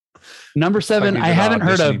list. Number 7, I haven't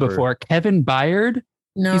heard of before. Kevin Byard.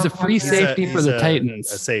 No, he's a free safety for the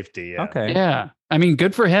Titans. A safety, yeah. Okay. Yeah. I mean,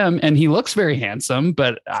 good for him. And he looks very handsome,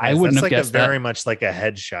 but I wouldn't have guessed that. Very much like a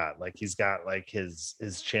headshot. He's got his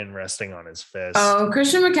chin resting on his fist. Oh,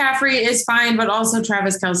 Christian McCaffrey is fine, but also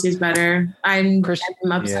Travis Kelce is better. I'm upset.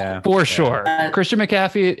 Yeah, for sure. Christian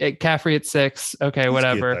McCaffrey at 6. Okay,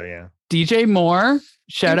 whatever. Cute, though, yeah. DJ Moore.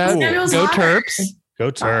 Shout out. Go Terps.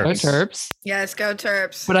 Go Terps. Go Terps. Yes, go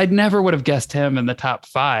Terps. But I never would have guessed him in the top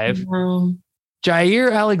 5.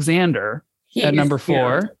 Jair Alexander at number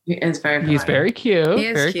 4. He's very He's very cute. He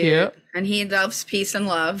is very cute. And he loves peace and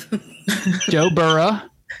love. Joe Burrow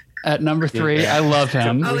at number 3. I love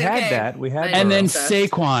him. We had that. And then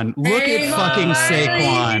Saquon. Look at fucking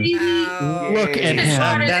Saquon. Look at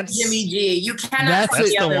him. That's Jimmy G. You cannot.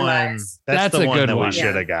 That's the one. That's the one that we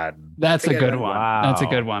should have gotten. That's a good one. Wow. That's a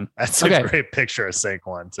good one. That's a great picture of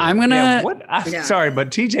Saquon too. I'm gonna. Sorry, but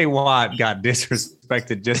TJ Watt got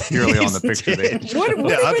disrespected just purely on the picture. What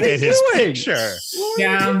are you doing? Picture.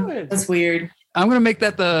 Yeah, that's weird. I'm going to make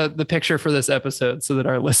that the picture for this episode so that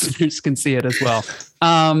our listeners can see it as well.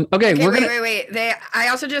 Okay, we're going to wait. I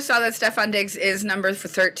also just saw that Stephon Diggs is number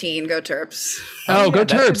 13. Go Terps. Oh, go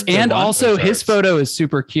Terps. And also his photo is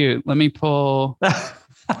super cute. Let me pull.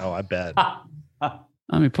 Oh, I bet.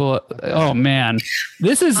 Let me pull it. Oh, man.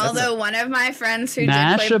 This is. Although one of my friends who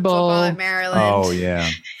did play football at Maryland. Oh, yeah.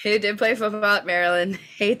 Who did play football at Maryland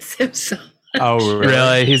hates him so much. Oh,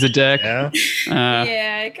 really? He's a dick? Yeah.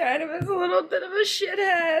 Yeah, he kind of is a little bit of a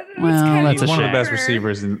shithead. Well, that's he's one of the best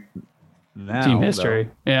receivers in team history.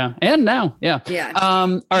 Though. Yeah. And now. Yeah. Yeah.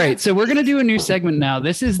 All right. So we're going to do a new segment now.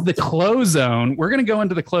 This is the Chlo Zone. We're going to go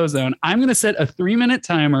into the Chlo Zone. I'm going to set a 3-minute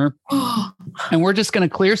timer and we're just going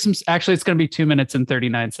to clear some. Actually, it's going to be 2 minutes and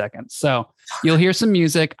 39 seconds. So you'll hear some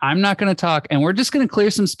music. I'm not going to talk, and we're just going to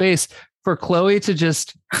clear some space for Chloe to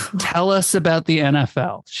just tell us about the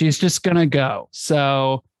NFL. She's just going to go.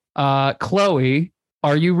 So, Chloe,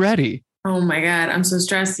 are you ready? Oh my God, I'm so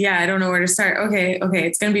stressed. Yeah, I don't know where to start. Okay.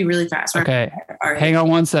 It's going to be really fast. Right? Okay. Right. Hang on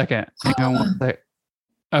one second.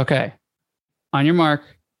 Okay. On your mark,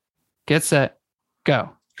 get set,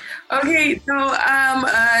 go. Okay, so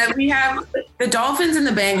we have the Dolphins and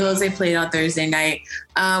the Bengals. They played on Thursday night.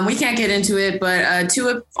 We can't get into it, but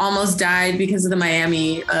Tua almost died because of the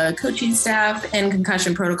Miami coaching staff and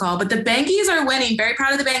concussion protocol. But the Bankies are winning. Very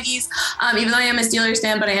proud of the Bankies, even though I am a Steelers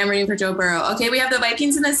fan, but I am rooting for Joe Burrow. Okay, we have the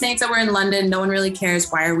Vikings and the Saints that were in London. No one really cares.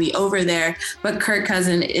 Why are we over there? But Kirk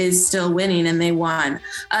Cousins is still winning, and they won.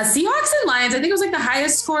 Seahawks and Lions, I think it was like the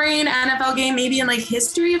highest scoring NFL game maybe in like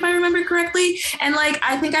history, if I remember correctly. And like,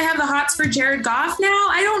 I think I have the hots for Jared Goff now.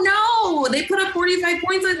 I don't know. They put up 45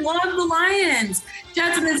 points. I love the Lions.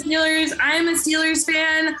 Jets and the Steelers. I am a Steelers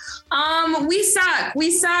fan. We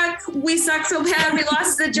suck so bad. We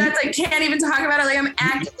lost to the Jets. I can't even talk about it. Like, I'm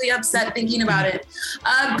actively upset thinking about it.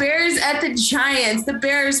 Bears at the Giants. The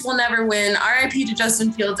Bears will never win. RIP to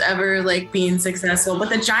Justin Fields ever like being successful. But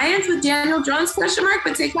the Giants with Daniel Jones question mark,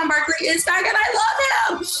 but Saquon Barkley is back and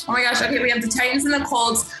I love him. Oh my gosh. Okay, we have the Titans and the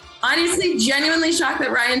Colts. Honestly, genuinely shocked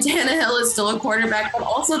that Ryan Tannehill is still a quarterback, but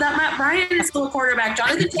also that Matt Ryan is still a quarterback.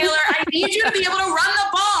 Jonathan Taylor, I need you to be able to run the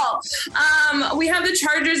ball. We have the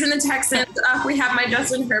Chargers and the Texans. We have my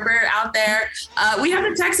Justin Herbert out there. We have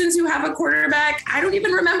the Texans who have a quarterback. I don't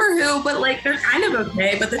even remember who, but like they're kind of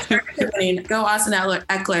okay. But the Chargers are winning. Go Austin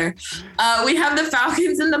Eckler. We have the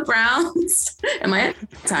Falcons and the Browns. Am I at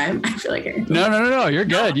time? I feel like it. No. You're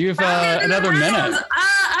good. You've another minute.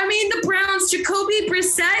 I mean, the Browns, Jacoby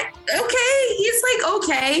Brissett. Okay, he's like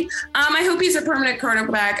okay. I hope he's a permanent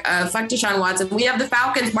quarterback. Fuck Deshaun Watson. We have the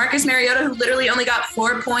Falcons, Marcus Mariota, who literally only got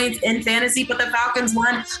 4 points in fantasy, but the Falcons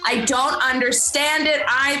won. I don't understand it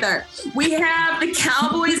either. We have the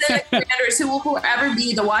Cowboys and the Commanders, who will forever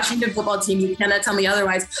be the Washington football team. You cannot tell me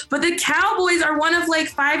otherwise. But the Cowboys are one of like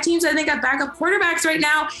 5 teams I think have backup quarterbacks right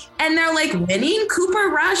now, and they're like winning. Cooper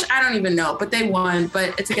Rush, I don't even know, but they won.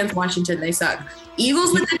 But it's against Washington. They suck.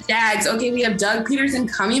 Eagles with the Jags. Okay, we have Doug Peterson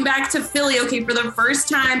coming back to Philly. Okay, for the first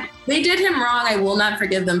time. They did him wrong. I will not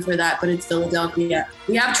forgive them for that, but it's Philadelphia.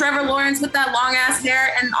 We have Trevor Lawrence with that long ass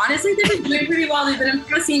hair. And honestly, they've been doing pretty well. They've been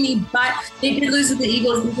impressing me, but they did lose with the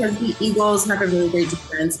Eagles because the Eagles have a really great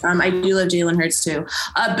defense. I do love Jalen Hurts too.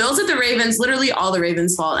 Bills at the Ravens, literally all the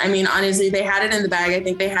Ravens' fault. I mean, honestly, they had it in the bag. I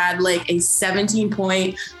think they had like a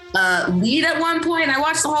 17-point lead at one point. I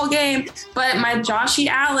watched the whole game, but my Josh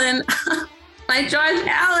Allen,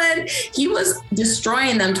 he was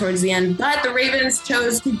destroying them towards the end, but the Ravens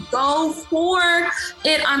chose to go for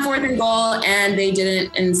it on 4th and goal, and they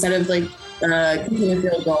didn't. Instead of like kicking a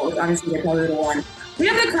field goal, which honestly they probably would have won. We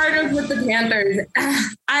have the Cardinals with the Panthers.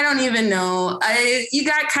 I don't even know. You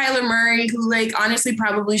got Kyler Murray, who like honestly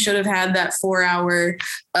probably should have had that 4 hour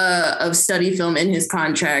of study film in his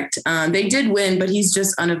contract. They did win, but he's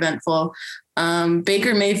just uneventful.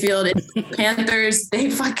 Baker Mayfield, Panthers, they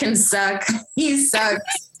fucking suck. He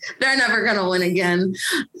sucks. They're never going to win again.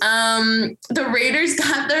 The Raiders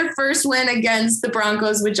got their first win against the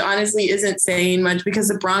Broncos, which honestly isn't saying much because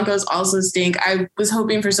the Broncos also stink. I was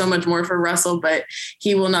hoping for so much more for Russell, but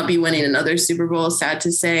he will not be winning another Super Bowl, sad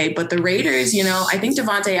to say. But the Raiders, you know, I think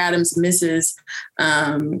Devontae Adams misses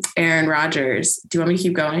Aaron Rodgers. Do you want me to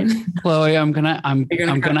keep going? Chloe, I'm gonna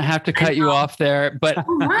have to cut you off there, but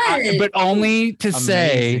but only to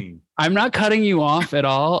say I'm not cutting you off at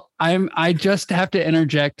all. I just have to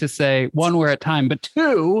interject to say, 1, we're at time, but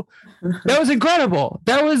 2, that was incredible.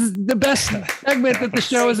 That was the best segment that the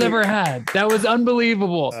show has ever had. That was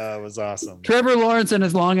unbelievable. It was awesome. Trevor Lawrence and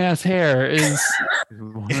his long ass hair is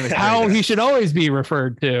how he should always be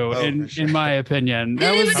referred to, in my opinion.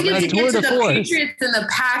 That was a tour de force. Patriots and the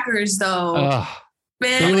Packers, though.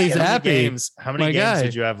 Bailey's happy. How many games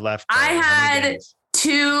did you have left? I had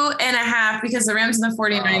 2.5 because the Rams and the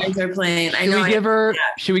 49ers are playing.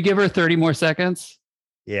 Should we give her 30 more seconds?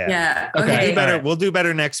 Yeah. Okay. We'll do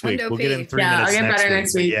better next week. We'll get in 3 minutes. I'll get better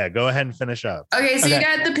next week. Yeah, go ahead and finish up. Okay, so you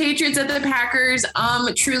got the Patriots at the Packers.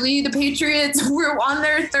 Truly, the Patriots were on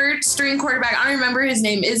their 3rd string quarterback. I don't remember his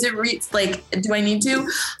name. Is it do I need to?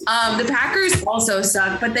 The Packers also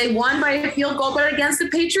suck, but they won by a field goal. But against the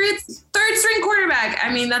Patriots, 3rd string quarterback.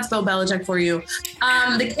 I mean, that's Bill Belichick for you.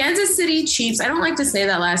 The Kansas City Chiefs. I don't like to say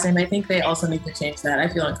that last name. I think they also need to change that. I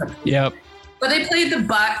feel uncomfortable. Yep. But they played the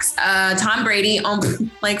Bucks. Tom Brady on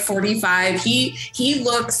like 45. He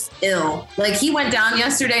looks ill. Like he went down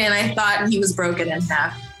yesterday, and I thought he was broken in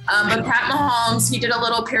half. But Pat Mahomes, he did a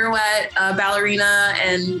little pirouette, ballerina,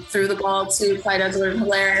 and threw the ball to Clyde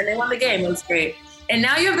Edwards-Helaire, and they won the game. It was great. And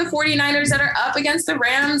now you have the 49ers that are up against the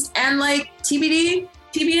Rams, and like TBD,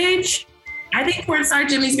 TBH, I think Pornstar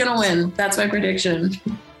Jimmy's going to win. That's my prediction.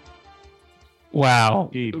 Wow.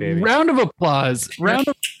 Gee, Round of applause. Round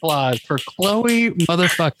of applause for Chloe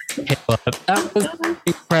motherfucking Caleb. That was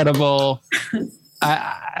incredible.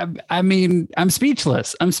 I mean, I'm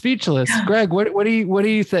speechless. Greg, what do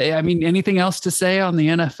you think? I mean, anything else to say on the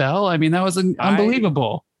NFL? I mean, that was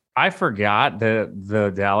unbelievable. I forgot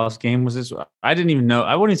the Dallas game was this. I didn't even know.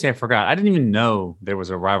 I wouldn't say I forgot. I didn't even know there was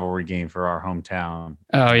a rivalry game for our hometown.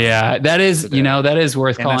 Oh yeah, that is that is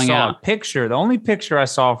worth calling out. A picture. The only picture I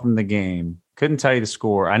saw from the game, couldn't tell you the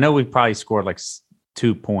score. I know we probably scored like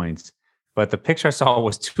 2 points, but the picture I saw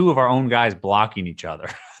was 2 of our own guys blocking each other.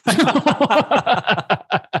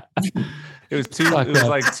 It was 2. It was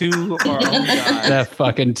like 2 of our own guys. That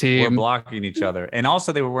fucking team were blocking each other, and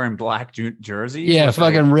also they were wearing black jerseys. Yeah,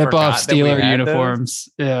 fucking rip off Steeler uniforms.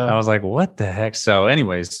 Those. Yeah, I was like, what the heck? So,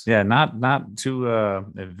 anyways, yeah, not too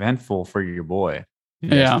eventful for your boy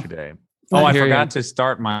yesterday. Oh, I forgot to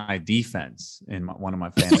start my defense in one of my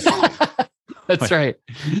fantasy. That's right.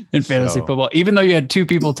 In fantasy football, even though you had 2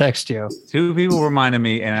 people text you, 2 people reminded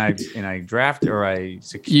me, and I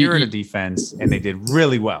secured a defense, and they did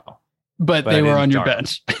really well. But they were on your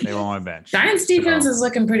bench. They were on my bench. Giants defense is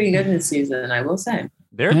looking pretty good this season, I will say.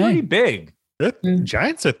 They're pretty big.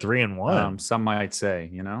 Giants are 3-1. Some might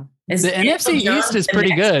say, you know, the NFC East is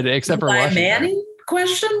pretty good, except for Washington. Manning?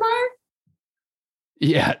 Question mark.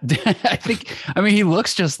 Yeah, I mean, he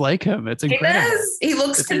looks just like him. It's incredible. He does. He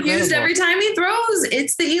looks confused every time he throws.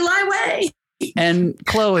 It's the Eli way. And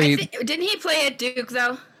Chloe, didn't he play at Duke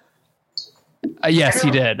though? Yes, he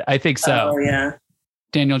did. I think so. Oh yeah.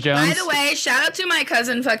 Daniel Jones. By the way, shout out to my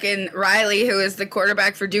cousin fucking Riley, who is the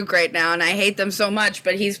quarterback for Duke right now, and I hate them so much,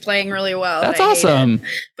 but he's playing really well. That's awesome.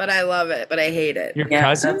 But I love it, but I hate it. Your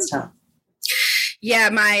cousin? Yeah,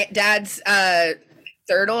 my dad's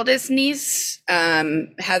third oldest niece,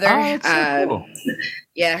 Heather. Oh, so cool.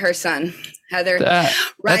 Yeah, her son, Heather. That's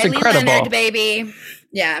Riley incredible. Leonard, baby.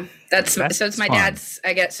 Yeah, that's so it's my fun. dad's.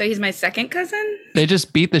 I guess so. He's my second cousin. They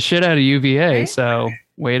just beat the shit out of UVA. Right? So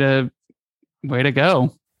way to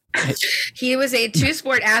go. He was a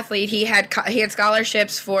 2-sport athlete. He had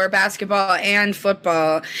scholarships for basketball and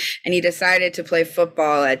football, and he decided to play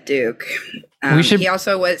football at Duke.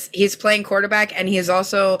 He's playing quarterback, and he is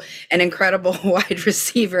also an incredible wide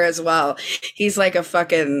receiver as well. He's like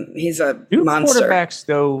he's a Duke monster. Quarterbacks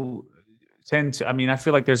though tend to. I mean, I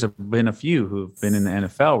feel like there's been a few who've been in the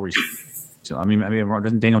NFL recently. So, I mean,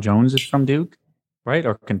 doesn't Daniel Jones is from Duke, right?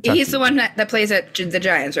 Or Kentucky? He's the one that plays at the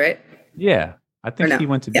Giants, right? Yeah, I think he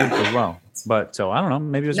went to Duke as well. But so I don't know.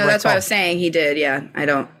 Maybe it was that's what I was saying. He did. Yeah, I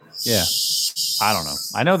don't. Yeah, I don't know.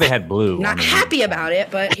 I know they had blue. Not happy about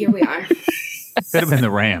it, but here we are. Could have been the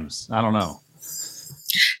Rams. I don't know.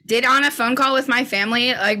 Did on a phone call with my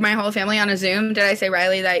family, like my whole family on a Zoom, did I say,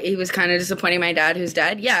 Riley, that he was kind of disappointing my dad who's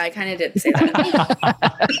dead? Yeah, I kind of did say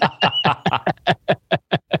that.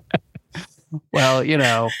 Well, you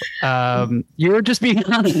were just being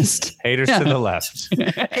honest. Haters to the left.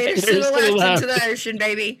 Haters to the left, into the ocean,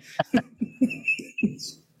 baby.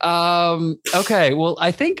 Okay. Well,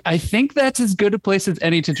 I think that's as good a place as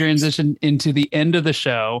any to transition into the end of the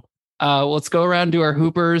show. Let's go around to our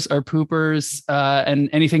hoopers, our poopers, and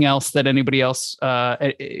anything else that anybody else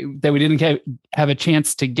that we didn't have a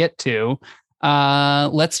chance to get to.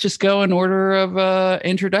 Let's just go in order of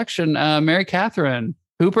introduction. Mary Catherine,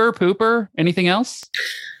 hooper, pooper, anything else?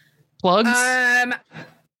 Plugs?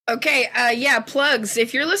 Okay, plugs.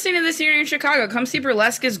 If you're listening to this here in Chicago, come see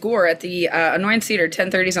Burlesque is Gore at the Annoyance Theater,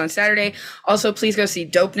 10:30 on Saturday. Also, please go see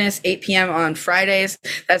Dopeness, 8 p.m. on Fridays.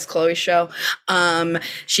 That's Chloe's show.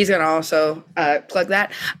 She's going to also plug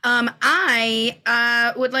that.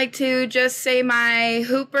 I would like to just say my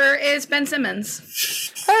hooper is Ben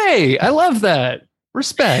Simmons. Hey, I love that.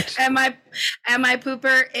 Respect. And my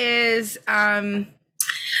pooper is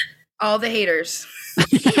all the haters.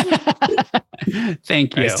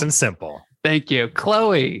 Thank you. Nice and simple. Thank you.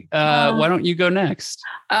 Chloe, why don't you go next?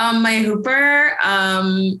 My hooper, I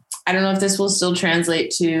don't know if this will still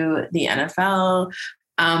translate to the NFL,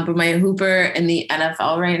 but my hooper in the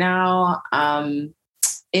NFL right now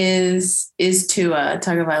is Tua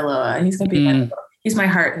Tagovailoa. He's going to be he's my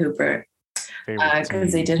heart hooper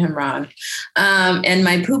because they did him wrong. And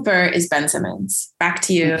my pooper is Ben Simmons. Back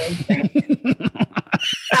to you.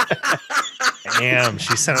 Damn,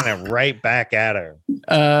 she's sending it right back at her.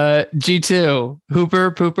 G2,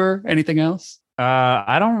 hooper, pooper, anything else?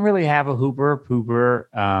 I don't really have a hooper or pooper,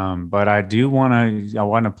 but I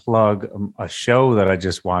want to plug a show that I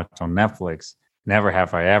just watched on Netflix. Never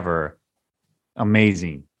Have I Ever.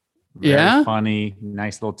 Amazing. Very funny,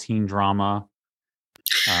 nice little teen drama.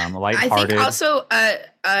 Lighthearted. I think also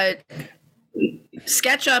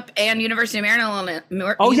SketchUp and University of Maryland.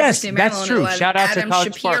 Yes, that's true. Shout out to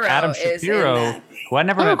College Park. Adam Shapiro, who I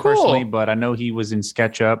never met personally, but I know he was in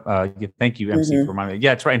SketchUp. Thank you, MC, for reminding me.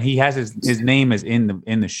 Yeah, that's right. And he has his name is in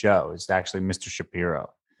the show. It's actually Mr.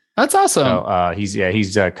 Shapiro. That's awesome. So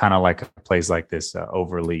he's kind of like plays like this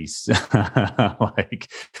overly like.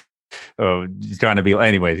 He's trying to be.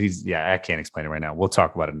 Anyways, I can't explain it right now. We'll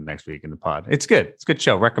talk about it next week in the pod. It's good. It's a good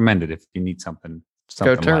show. Recommended if you need something.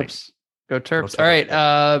 Go Terps. Go Terps. All right,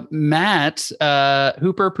 Matt.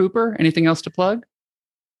 Hooper pooper. Anything else to plug?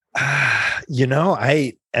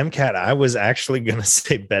 MCAT. I was actually going to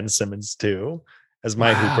say Ben Simmons too as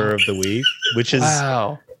my Hooper of the week, which is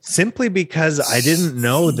simply because I didn't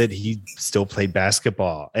know that he still played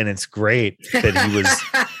basketball, and it's great that he was.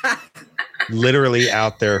 Literally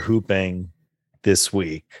out there hooping this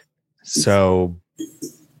week. So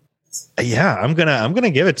I'm gonna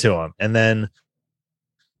give it to him. And then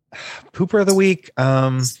pooper of the week.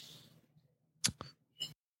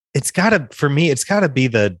 It's gotta be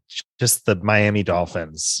the Miami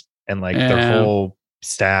Dolphins and like their whole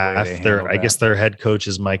staff. I guess their head coach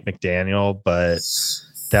is Mike McDaniel, but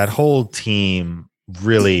that whole team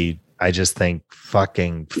really, I just think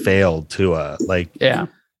fucking failed Tua.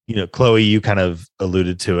 Chloe, you kind of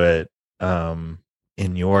alluded to it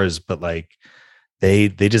in yours, but like they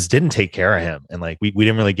just didn't take care of him. And like we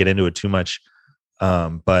didn't really get into it too much.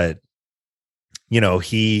 But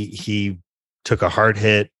he took a hard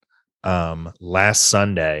hit last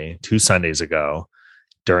Sunday, 2 Sundays ago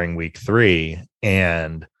during week 3,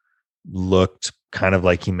 and looked kind of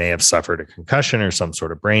like he may have suffered a concussion or some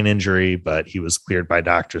sort of brain injury, but he was cleared by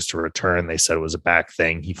doctors to return. They said it was a back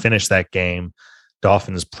thing. He finished that game.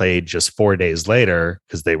 Dolphins played just 4 days later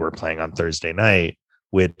because they were playing on Thursday night,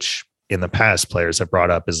 which in the past players have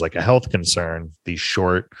brought up as like a health concern, these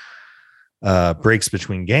short breaks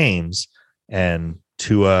between games. And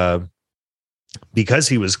because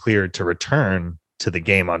he was cleared to return to the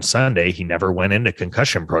game on Sunday, he never went into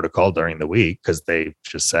concussion protocol during the week because they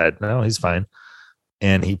just said, no, he's fine.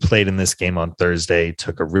 And he played in this game on Thursday,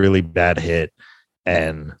 took a really bad hit,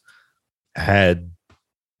 and had,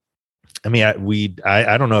 I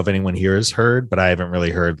don't know if anyone here has heard, but I haven't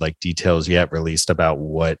really heard like details yet released about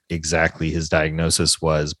what exactly his diagnosis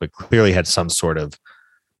was, but clearly had some sort of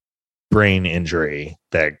brain injury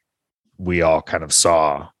that we all kind of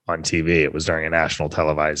saw on TV. It was during a national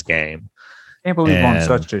televised game. I can't believe on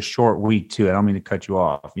such a short week too. I don't mean to cut you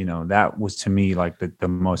off. That was to me like the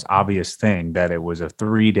most obvious thing, that it was a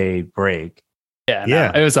 3-day break.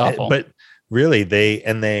 Yeah, it was awful. But really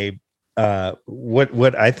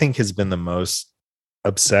what I think has been the most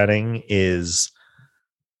upsetting is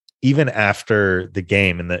even after the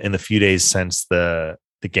game in the few days since the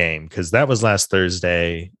game, because that was last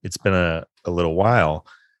Thursday. It's been a little while.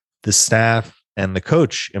 The staff and the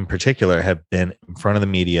coach in particular have been in front of the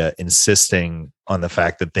media insisting on the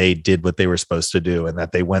fact that they did what they were supposed to do and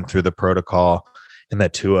that they went through the protocol, and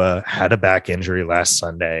that Tua had a back injury last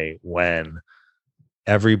Sunday when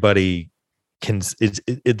everybody can.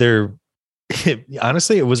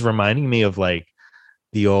 Honestly, it was reminding me of like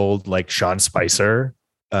the old like Sean Spicer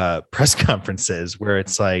press conferences where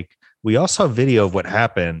it's like, we all saw video of what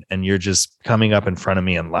happened and you're just coming up in front of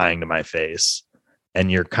me and lying to my face,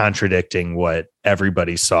 and you're contradicting what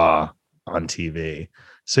everybody saw on TV.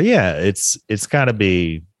 So yeah, it's gotta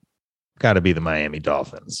be the Miami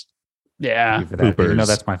Dolphins. Yeah. Even though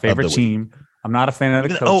that's my favorite team. I'm not a fan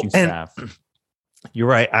of the coaching staff. You're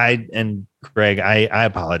right. Greg, I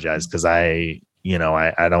apologize because I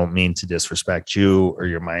don't mean to disrespect you or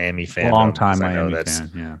your Miami fan. Long time Miami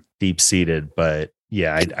fan, yeah. Deep seated, but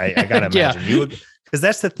yeah, I gotta imagine you would, because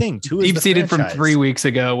that's the thing too. Deep seated from 3 weeks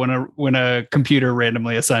ago when a computer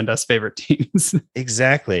randomly assigned us favorite teams.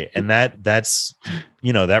 Exactly, and that's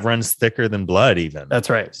that runs thicker than blood. Even that's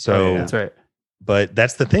right. So that's right. But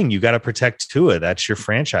that's the thing. You got to protect Tua. That's your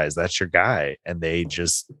franchise. That's your guy, and they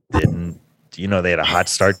just didn't. They had a hot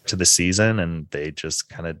start to the season and they just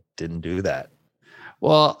kind of didn't do that.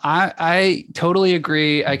 Well, I totally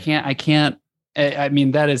agree. I can't. I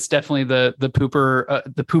mean, that is definitely the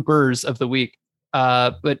poopers of the week.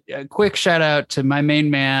 But a quick shout out to my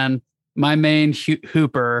main man, my main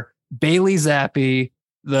hooper, Bailey Zappi,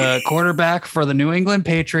 the quarterback for the New England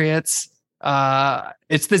Patriots.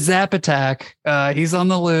 It's the Zap attack. He's on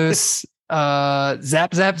the loose.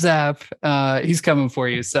 Zap, zap, zap. He's coming for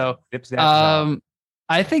you. So Zip, zap, zap.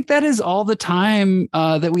 I think that is all the time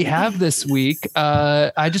that we have this week.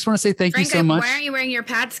 I just want to say thank you so much. Why aren't you wearing your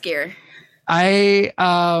Pats gear? It's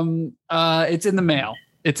in the mail.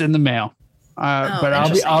 It's in the mail. But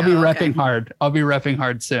I'll be repping hard. I'll be repping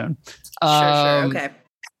hard soon. Sure. Okay.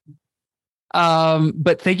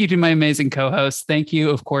 But thank you to my amazing co-hosts. Thank you,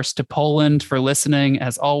 of course, to Poland for listening,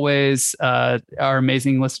 as always. Our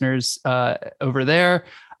amazing listeners over there.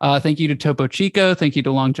 Thank you to Topo Chico. Thank you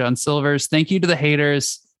to Long John Silvers. Thank you to the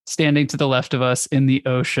haters standing to the left of us in the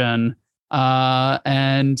ocean.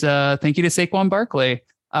 And thank you to Saquon Barkley.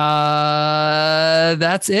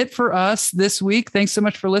 That's it for us this week. Thanks so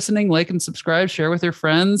much for listening. Like and subscribe, share with your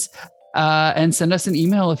friends, and send us an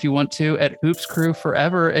email if you want to at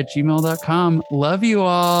hoopscrewforever@gmail.com. Love you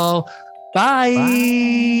all. Bye.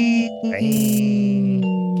 Bye.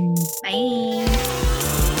 Bye.